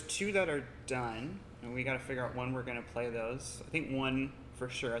 well, there's 2 that are done, and we got to figure out when we're gonna play those. I think one for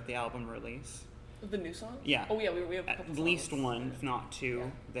sure at the album release. The new songs? Yeah. Oh yeah, we have a At couple least songs. one, if not 2, Yeah.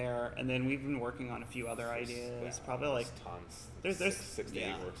 there, and then we've been working on a few other ideas. Yeah, Probably like there's tons. there's six to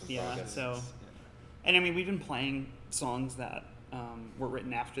yeah, 8 works in yeah. progress. So, and I mean, we've been playing songs that were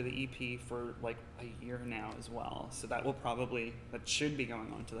written after the EP for like a year now as well. So that should be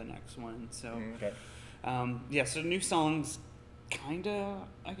going on to the next one. So, Okay. yeah. So new songs, kinda,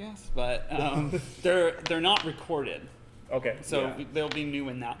 I guess, but they're not recorded. Okay. So yeah. they'll be new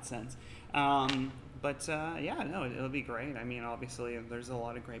in that sense. But yeah, no, it'll be great. I mean, obviously, there's a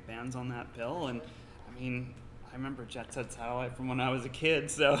lot of great bands on that bill, and I mean, I remember Jet Set Satellite from when I was a kid.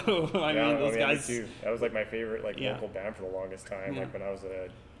 So I mean, those guys. Me too. That was like my favorite Yeah. local band for the longest time. Yeah. Like when I was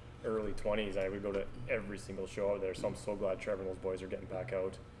early 20s, I would go to every single show out there. So I'm so glad Trevor and those boys are getting back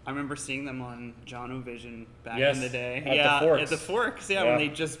out. I remember seeing them on John Vision back Yes, in the day. at the yeah, Forks. at the Forks. Yeah, Yeah. when they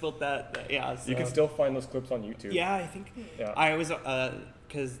just built that. Yeah, You can so- still find those clips on YouTube. Yeah, I think Yeah. I was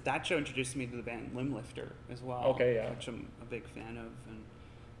because that show introduced me to the band Limblifter as well. Okay, yeah. which I'm a big fan of, and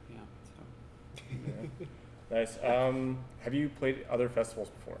yeah. So. Yeah. Nice. Have you played other festivals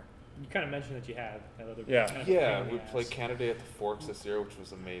before? You kind of mentioned that you have. That other Yeah. kind of Yeah, pain in we the played ass. Canada at the Forks this year, which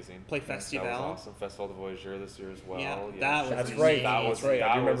was amazing. Play That was Festival. awesome. Festival de Voyageur this year as well. Yeah, Yes. that was That's amazing. right. That was That's right.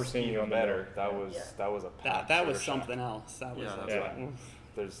 I do remember was seeing you even on the better. note. That was Yeah. that was a That packed was sugar shack. something else. That was Yeah, like, that's right. oof.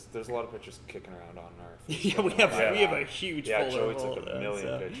 There's a lot of pictures kicking around on our. Yeah, Facebook we and have all that. we have a huge Yeah, folder Joey of all took a that, million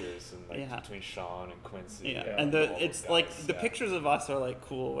so- pictures, and like Yeah. between Sean and Quincy. Yeah, Yeah. and all the those it's guys, like the yeah. pictures of us are like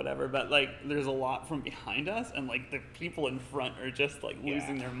cool, whatever. But like, there's a lot from behind us, and like the people in front are just like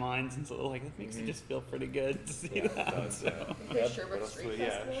losing their minds, and so like it makes you just feel pretty good to see Yeah, it that. does, so. yeah. Yeah. Sherbrooke What else Street do we- yeah.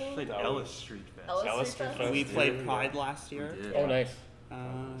 Festival. Played That Ellis was- Street Fest. Ellis Street Fest. Fest. We Yeah. played Pride last year. We did. Oh, nice.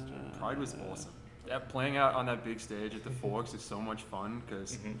 Pride was awesome. Yeah, playing out on that big stage at the Forks is so much fun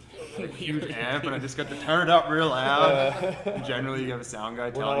because Mm-hmm. a huge amp and I just got to turn it up real loud. Generally, you have a sound guy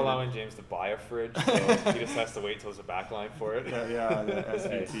We're telling not you. allowing James to buy a fridge, so he just has to wait till there's a backline for it. Yeah, the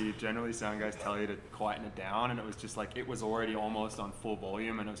SVT. Generally, sound guys tell you to quieten it down, and it was just like it was already almost on full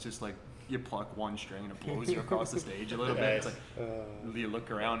volume, and it was just like you pluck one string and it blows you across the stage a little bit. It's like you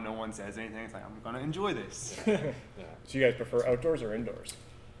look around, no one says anything. It's like I'm gonna enjoy this. Yeah. So you guys prefer outdoors or indoors?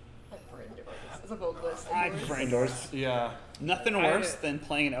 I prefer indoors. As a vocalist, I indoors. prefer Indoors. Yeah. Nothing worse than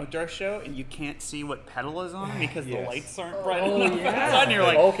playing an outdoor show and you can't see what pedal is on because the Yes. lights aren't Oh, bright enough. yeah. And you're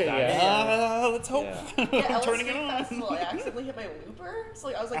like, Okay, yeah. let's hope. Yeah. Yeah, Ellis Turning Street it on. Festival, I accidentally hit my looper. So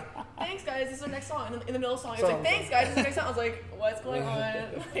like, I was like, thanks guys, this is our next song. And then in the middle of the song, I was like, Song. thanks guys, this is our next song. I was like, what's going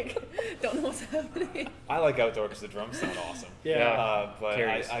on? Like, don't know what's happening. I like outdoor because the drums sound awesome. Yeah. But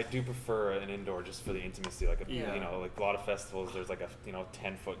Carries. I do prefer an indoor just for the intimacy. Like, Yeah. you know, like a lot of festivals, there's like a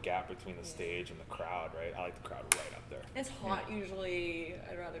 10-foot gap between the stage and the crowd, right? I like the crowd right up there. It's hot usually.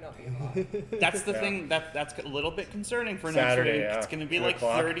 I'd rather not be hot. That's the Yeah. thing that's a little bit concerning for Saturday, next week. yeah. It's going to be 2 like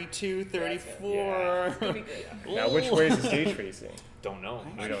o'clock. 32, Yeah. 34. It's gonna be great. Now, which way is the stage facing? Don't know.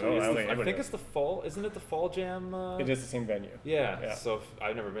 We don't know. I don't think I anybody think knows. it's the fall. Isn't it the fall jam? It is the same venue. Yeah. Yeah. So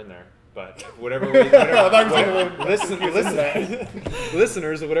I've never been there, but whatever way, whatever,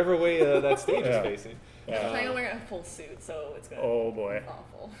 listeners, whatever way that stage Yeah. is facing. I'm planning on wearing a full suit, so it's gonna Oh be boy.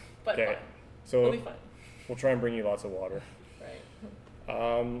 awful. But Okay. fun. So It'll be fun. we'll try and bring you lots of water.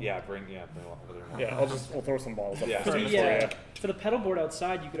 Right. Yeah, bring a lot of other. Yeah, we'll throw some bottles up Yeah. the For stage the, for you. for the pedal board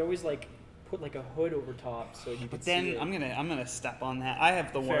outside, you could always like put like a hood over top so you could But see then it. I'm gonna step on that. I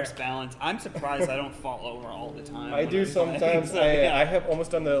have the Fair. worst balance. I'm surprised I don't fall over all the time. I when do I'm playing, sometimes. so, I yeah. have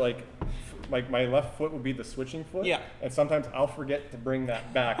almost done the like my left foot would be the switching foot. Yeah. And sometimes I'll forget to bring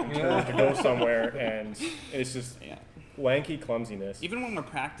that back and turn to go somewhere, and it's just Yeah. lanky clumsiness. Even when we're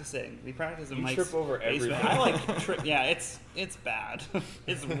practicing, we practice in You Mike's trip over basement. everything. I like trip. Yeah, it's bad.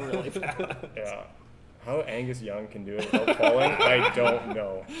 It's really bad. Yeah. How Angus Young can do it without falling, I don't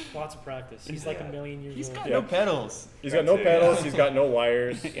know. Lots of practice. He's like a million years He's old. got Yeah. no pedals. He's got no That's it, pedals. yeah. He's got no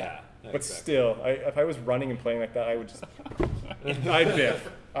wires. Yeah. But still, if I was running and playing like that, I would just I'd biff.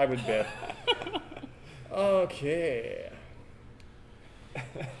 I would biff. Okay.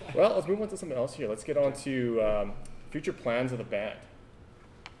 Well, let's move on to something else here. Let's get on to future plans of the band.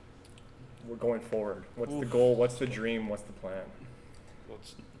 We're going forward. What's the goal? What's the dream? What's the plan?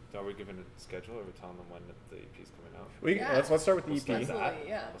 Are we giving a schedule, or are we telling them when the EP's coming out? Let's start with the We'll EP. start that.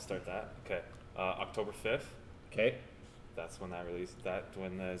 Yeah. We'll start that. Okay. October 5th. Okay. That's when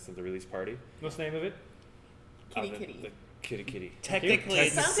there's the release party. What's the name of it? Kitty The Kitty. Kitty. Technically,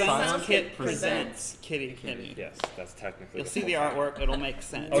 it's Sounds Kit Kit presents Kitty Kitty. Yes, that's technically. You'll see the artwork; it'll make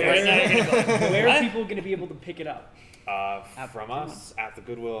sense. Okay. Right now, you're gonna be like, Where are "What?" people going to be able to pick it up? From us at the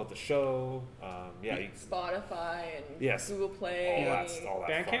Goodwill at the show. Spotify and Yes. Google Play. all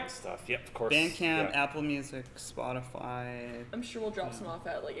that fun Bandcamp? stuff. Yep, of course. Bandcamp, Yeah. Apple Music, Spotify. I'm sure we'll drop some off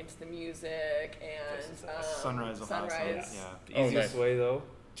at like Into the Music and Places, Sunrise will have some. Sunrise. Yeah. The Oh, easiest nice. way though,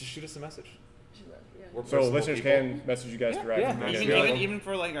 just shoot us a message. Yeah. We're So personable listeners people. can message you guys directly. Yeah, and man. get Even, the even, album. even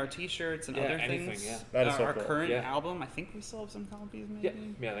for like our T-shirts and Yeah, other anything, things. yeah. That is so our cool. current Yeah. album, I think we still have some copies,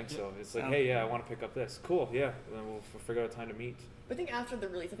 maybe. Yeah, I think so. It's like, So- hey, I want to pick up this. Cool, yeah. And then we'll figure out a time to meet. But I think after the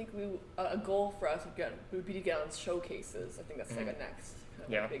release, I think a goal for us would be to get on showcases. I think that's like a next kind of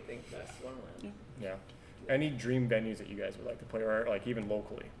Yeah. big thing for us. Wonderland. Yeah. Any dream venues that you guys would like to play, or like even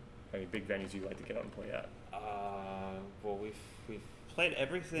locally? Any big venues you'd like to get out and play at? Well, we've Played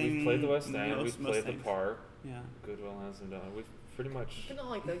everything. played the West End. most We've played the things. Park. Yeah. Goodwill hasn't done. We've pretty much. But not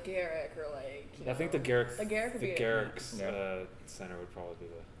like the Garrick or like. I think the Garrick. The Garrick would the be. Garrick's Yeah. Center would probably be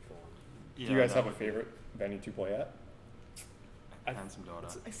the one. Do you guys have a favorite venue to play at? Handsome daughter.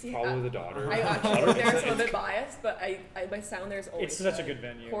 I see. Probably the Daughter. I actually think there's a little bit biased, but my sound there's always. It's such a good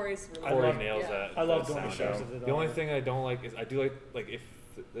venue. Corey's really. I Corey love- nails yeah. that. I love that going to sound. shows of the The only Daughter. thing I don't like is I do like if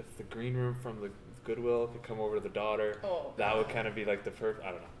the green room from the Goodwill could come over to the Daughter. Oh. That would kind of be like the perfect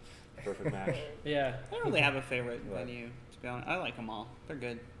match. Yeah. I don't really have a favorite Right. venue, to be honest. I like them all. They're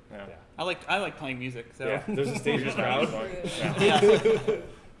good. Yeah. Yeah. I like playing music, so. Yeah, there's a stage Just crowd. Yeah. Yeah.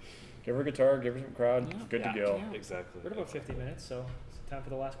 Give her a guitar, give her some crowd. Yeah. Good Yeah. to go. Yeah. Exactly. We're at about 50 minutes, so it's time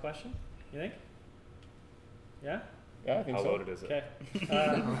for the last question. You think? Yeah? Yeah, I think How so. loaded is it? Okay.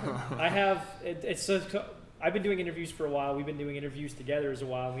 I have, it's so, I've been doing interviews for a while. We've been doing interviews together as a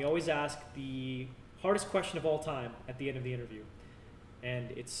while. And we always ask the hardest question of all time at the end of the interview. And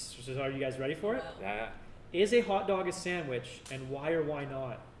it's, so are you guys ready for it? Yeah. Is a hot dog a sandwich, and why or why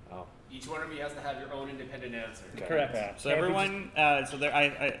not? Oh. Each one of you has to have your own independent answer. Okay. Correct. Yeah. So Can't be everyone, so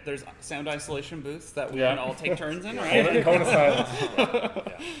there's sound isolation booths that we Yeah. can all take turns in, Cone right? cone of silence.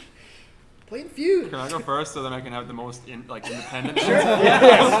 Plain feud. Can I go first so then I can have the most independent? Sure.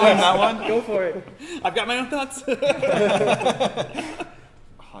 that one. Go for it. I've got my own thoughts. A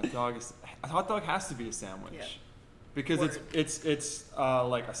hot dog has to be a sandwich. Yeah. Because Word. it's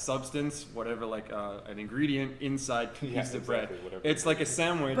like a substance, whatever, like an ingredient inside two Yeah, pieces of bread. exactly, whatever. It's like a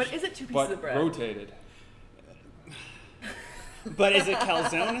sandwich, But is it 2 pieces but of bread? rotated. But is it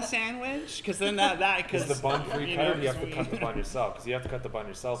calzone a sandwich? Because then that Is because the bun pre-cut, or do you have to we- cut the bun yourself? Because you have to cut the bun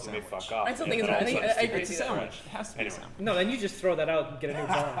yourself, you may Sandwich. fuck up. I still think it's But I think also I agree It's a with you there. sandwich. It has to be Anyway. a sandwich. No, then you just throw that out and get a new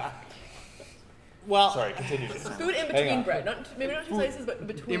bun. Well, Sorry, continue. Jason. Food in Hang between on. bread, maybe not 2 slices, but in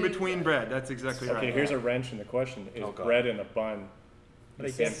between. In between bread. That's exactly right. Okay, here's a wrench in the question. Is Oh, God. bread and a bun the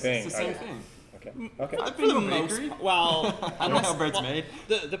Like same this? thing? It's the same Okay. thing. Okay. I've for been the to a most, bakery. well, I know how bread's well, made.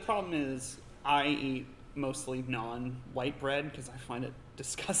 The problem is I eat mostly non-white bread because I find it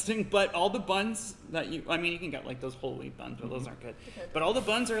disgusting. But all the buns that you can get like those whole wheat buns, but those aren't good. Okay. But all the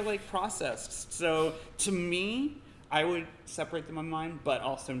buns are like processed. So to me, I would separate them in my mind, but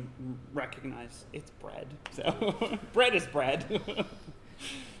also recognize it's bread. So bread is bread.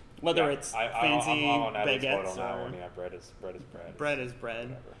 Whether Yeah, it's I'm fancy on Natalie's boat baguettes on that or one. Yeah, bread is bread. bread is bread.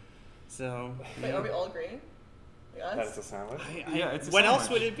 Whatever. So Wait, are we all agreeing? Like That us? is a sandwich. Yeah, it's a what else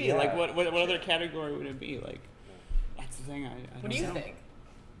sandwich. would it be? Yeah. Like what other category would it be? Like that's the thing. I What don't do you know. think?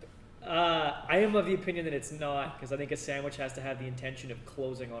 I am of the opinion that it's not, because I think a sandwich has to have the intention of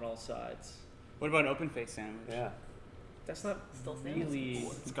closing on all sides. What about an open face sandwich? Yeah. That's not Still sandwich. really.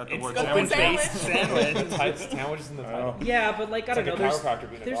 It's got the It's word open sandwich. face Sandwich. sandwich. The type sandwiches in the title. Yeah, but like I It's don't like know. a There's chiropractor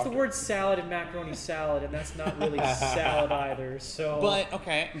being a there's the doctor. word salad and macaroni salad, and that's not really salad either. So, But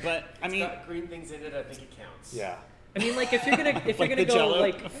okay, but I It's mean, got green things in it. I think it counts. Yeah. I mean, like if you're gonna Like go the Jell-O?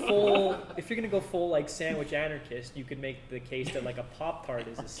 like full if you're gonna go full like sandwich anarchist, you could make the case that like a Pop-Tart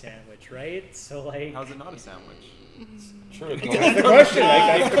is a sandwich, right? So like. How's it not a sandwich? True. That's the question.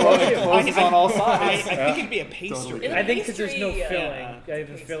 Like, that's the question. Closes on all I sides. think it'd be a pastry. Totally. I think because there's no Pastry, filling. yeah. I think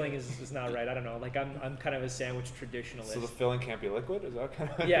the filling is not right. I don't know. Like I'm kind of a sandwich traditionalist. So the filling can't be liquid? Is that kind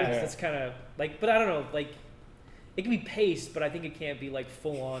of? Yeah, Yeah. that's kind of like, but I don't know. Like, it can be paste, but I think it can't be like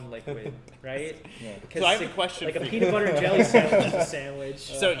full on liquid, right? Yeah. 'Cause So I have a like- question Like for a you. peanut butter and jelly sandwich is a sandwich.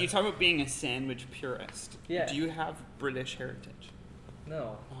 So you talk about being a sandwich purist. Yeah. Do you have British heritage?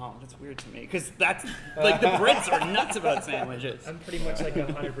 No, Oh, that's weird to me because that's like the Brits are nuts about sandwiches. I'm pretty much like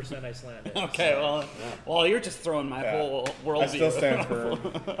 100% Icelandic. Okay, well, you're just throwing my Yeah. whole world. I still stand for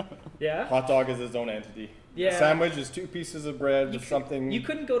Yeah. hot dog is its own entity. Yeah. A sandwich is 2 pieces of bread with could- something. You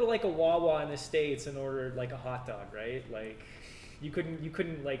couldn't go to like a Wawa in the States and order like a hot dog, right? Like, you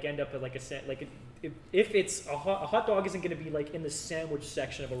couldn't like end up at like if it's a hot dog isn't going to be like in the sandwich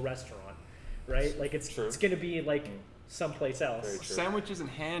section of a restaurant, right? Like it's True. going to be like someplace else. Very true. Sandwiches and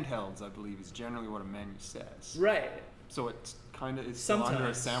handhelds, I believe, is generally what a menu says. Right. So it's kind of still under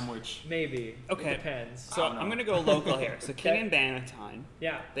a Sometimes. sandwich. Maybe. Okay. It depends. So I don't know. I'm gonna go local here. So King Okay. and Bannatyne,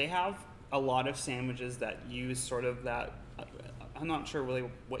 Yeah. they have a lot of sandwiches that use sort of that. I'm not sure really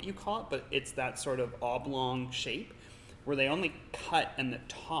what you call it, but it's that sort of oblong shape where they only cut in the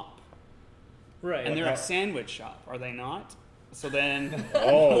top, Right. and they're a how- sandwich shop, are they not? So then,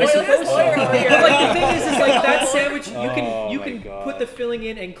 Oh, I suppose so. Oil over here. But like the thing is like that sandwich, you Oh can my God. put the filling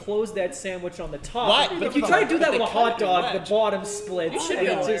in and close that sandwich on the top. What? If But you try to do that they with a cut hot it in dog, the wedge. bottom splits. You should and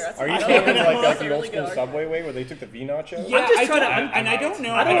go it's there. just- are you That's talking a like the really old good school argument. Subway way where they took the V-notch out? yeah, I'm just I trying to- don't- and I don't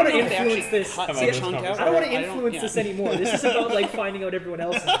know. I don't wanna know if they influence actually this. cut Come the on, this chunk out. I don't want to I influence yeah. this anymore. This is about like finding out everyone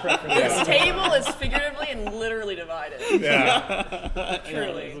else's preferences. This table is figuratively and literally divided. Yeah.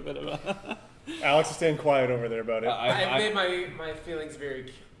 Truly. It's a bit of a Alex is staying quiet over there about it. I've made my feelings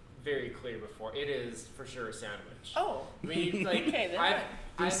very clear before. It is for sure a sandwich. Oh. I mean, like, Okay, then. I've,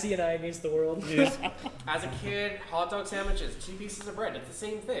 DC and I against the world. as a kid, hot dog sandwiches, 2 pieces of bread. It's the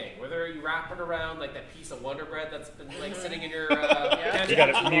same thing. Whether you wrap it around like that piece of Wonder Bread that's been like sitting in your pantry You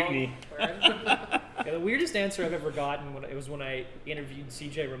got for a so mutiny. long. Yeah, the weirdest answer I've ever gotten was when I interviewed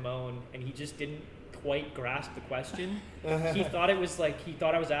CJ Ramon, and he just didn't quite grasp the question. He thought I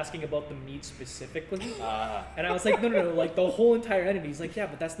was asking about the meat specifically, and I was like, no, like the whole entire entity. He's like, yeah,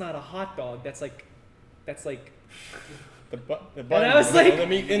 but that's not a hot dog. That's like. The And bun, I was like, the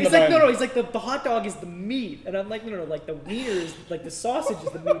meat in he's the like, bun. no, he's like, the hot dog is the meat, and I'm like, no, like the wiener is like the sausage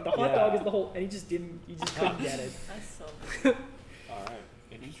is the meat. The hot dog is the whole, and he just couldn't get it. That's so All right.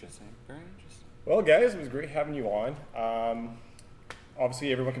 interesting. Very interesting. Well, guys, it was great having you on.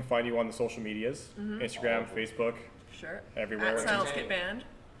 Obviously, everyone can find you on the social medias: Instagram, Facebook, sure. everywhere. At Silence Kit Band.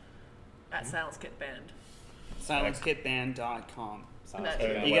 At Silence Kit Band. SilenceKitBand.com. And that's Uh,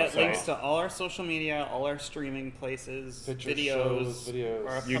 You get website. links to all our social media, all our streaming places, Pictures, videos, shows, videos,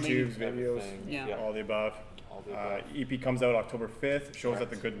 our upcoming- YouTube's videos, everything. Yeah. all the above. All the above. EP comes out October 5th. Shows at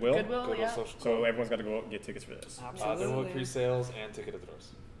the Goodwill. Goodwill, Goodwill yeah. Social So Club. everyone's got to go out and get tickets for this. There will be Absolutely. pre-sales and ticket at the doors.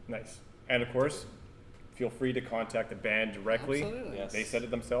 Nice. And of course, feel free to contact the band directly. Absolutely. Yes. They said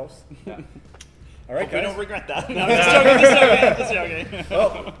it themselves. Yeah. All right, Hope we guys. don't regret that. No, just joking.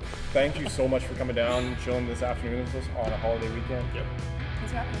 Well, thank you so much for coming down and chilling this afternoon with us on a holiday weekend. Yep.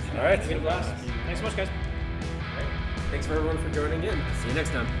 Thanks for having us. All right. It's been a blast. Thanks so much, guys. Thanks for everyone for joining in. See you next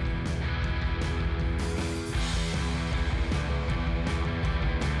time.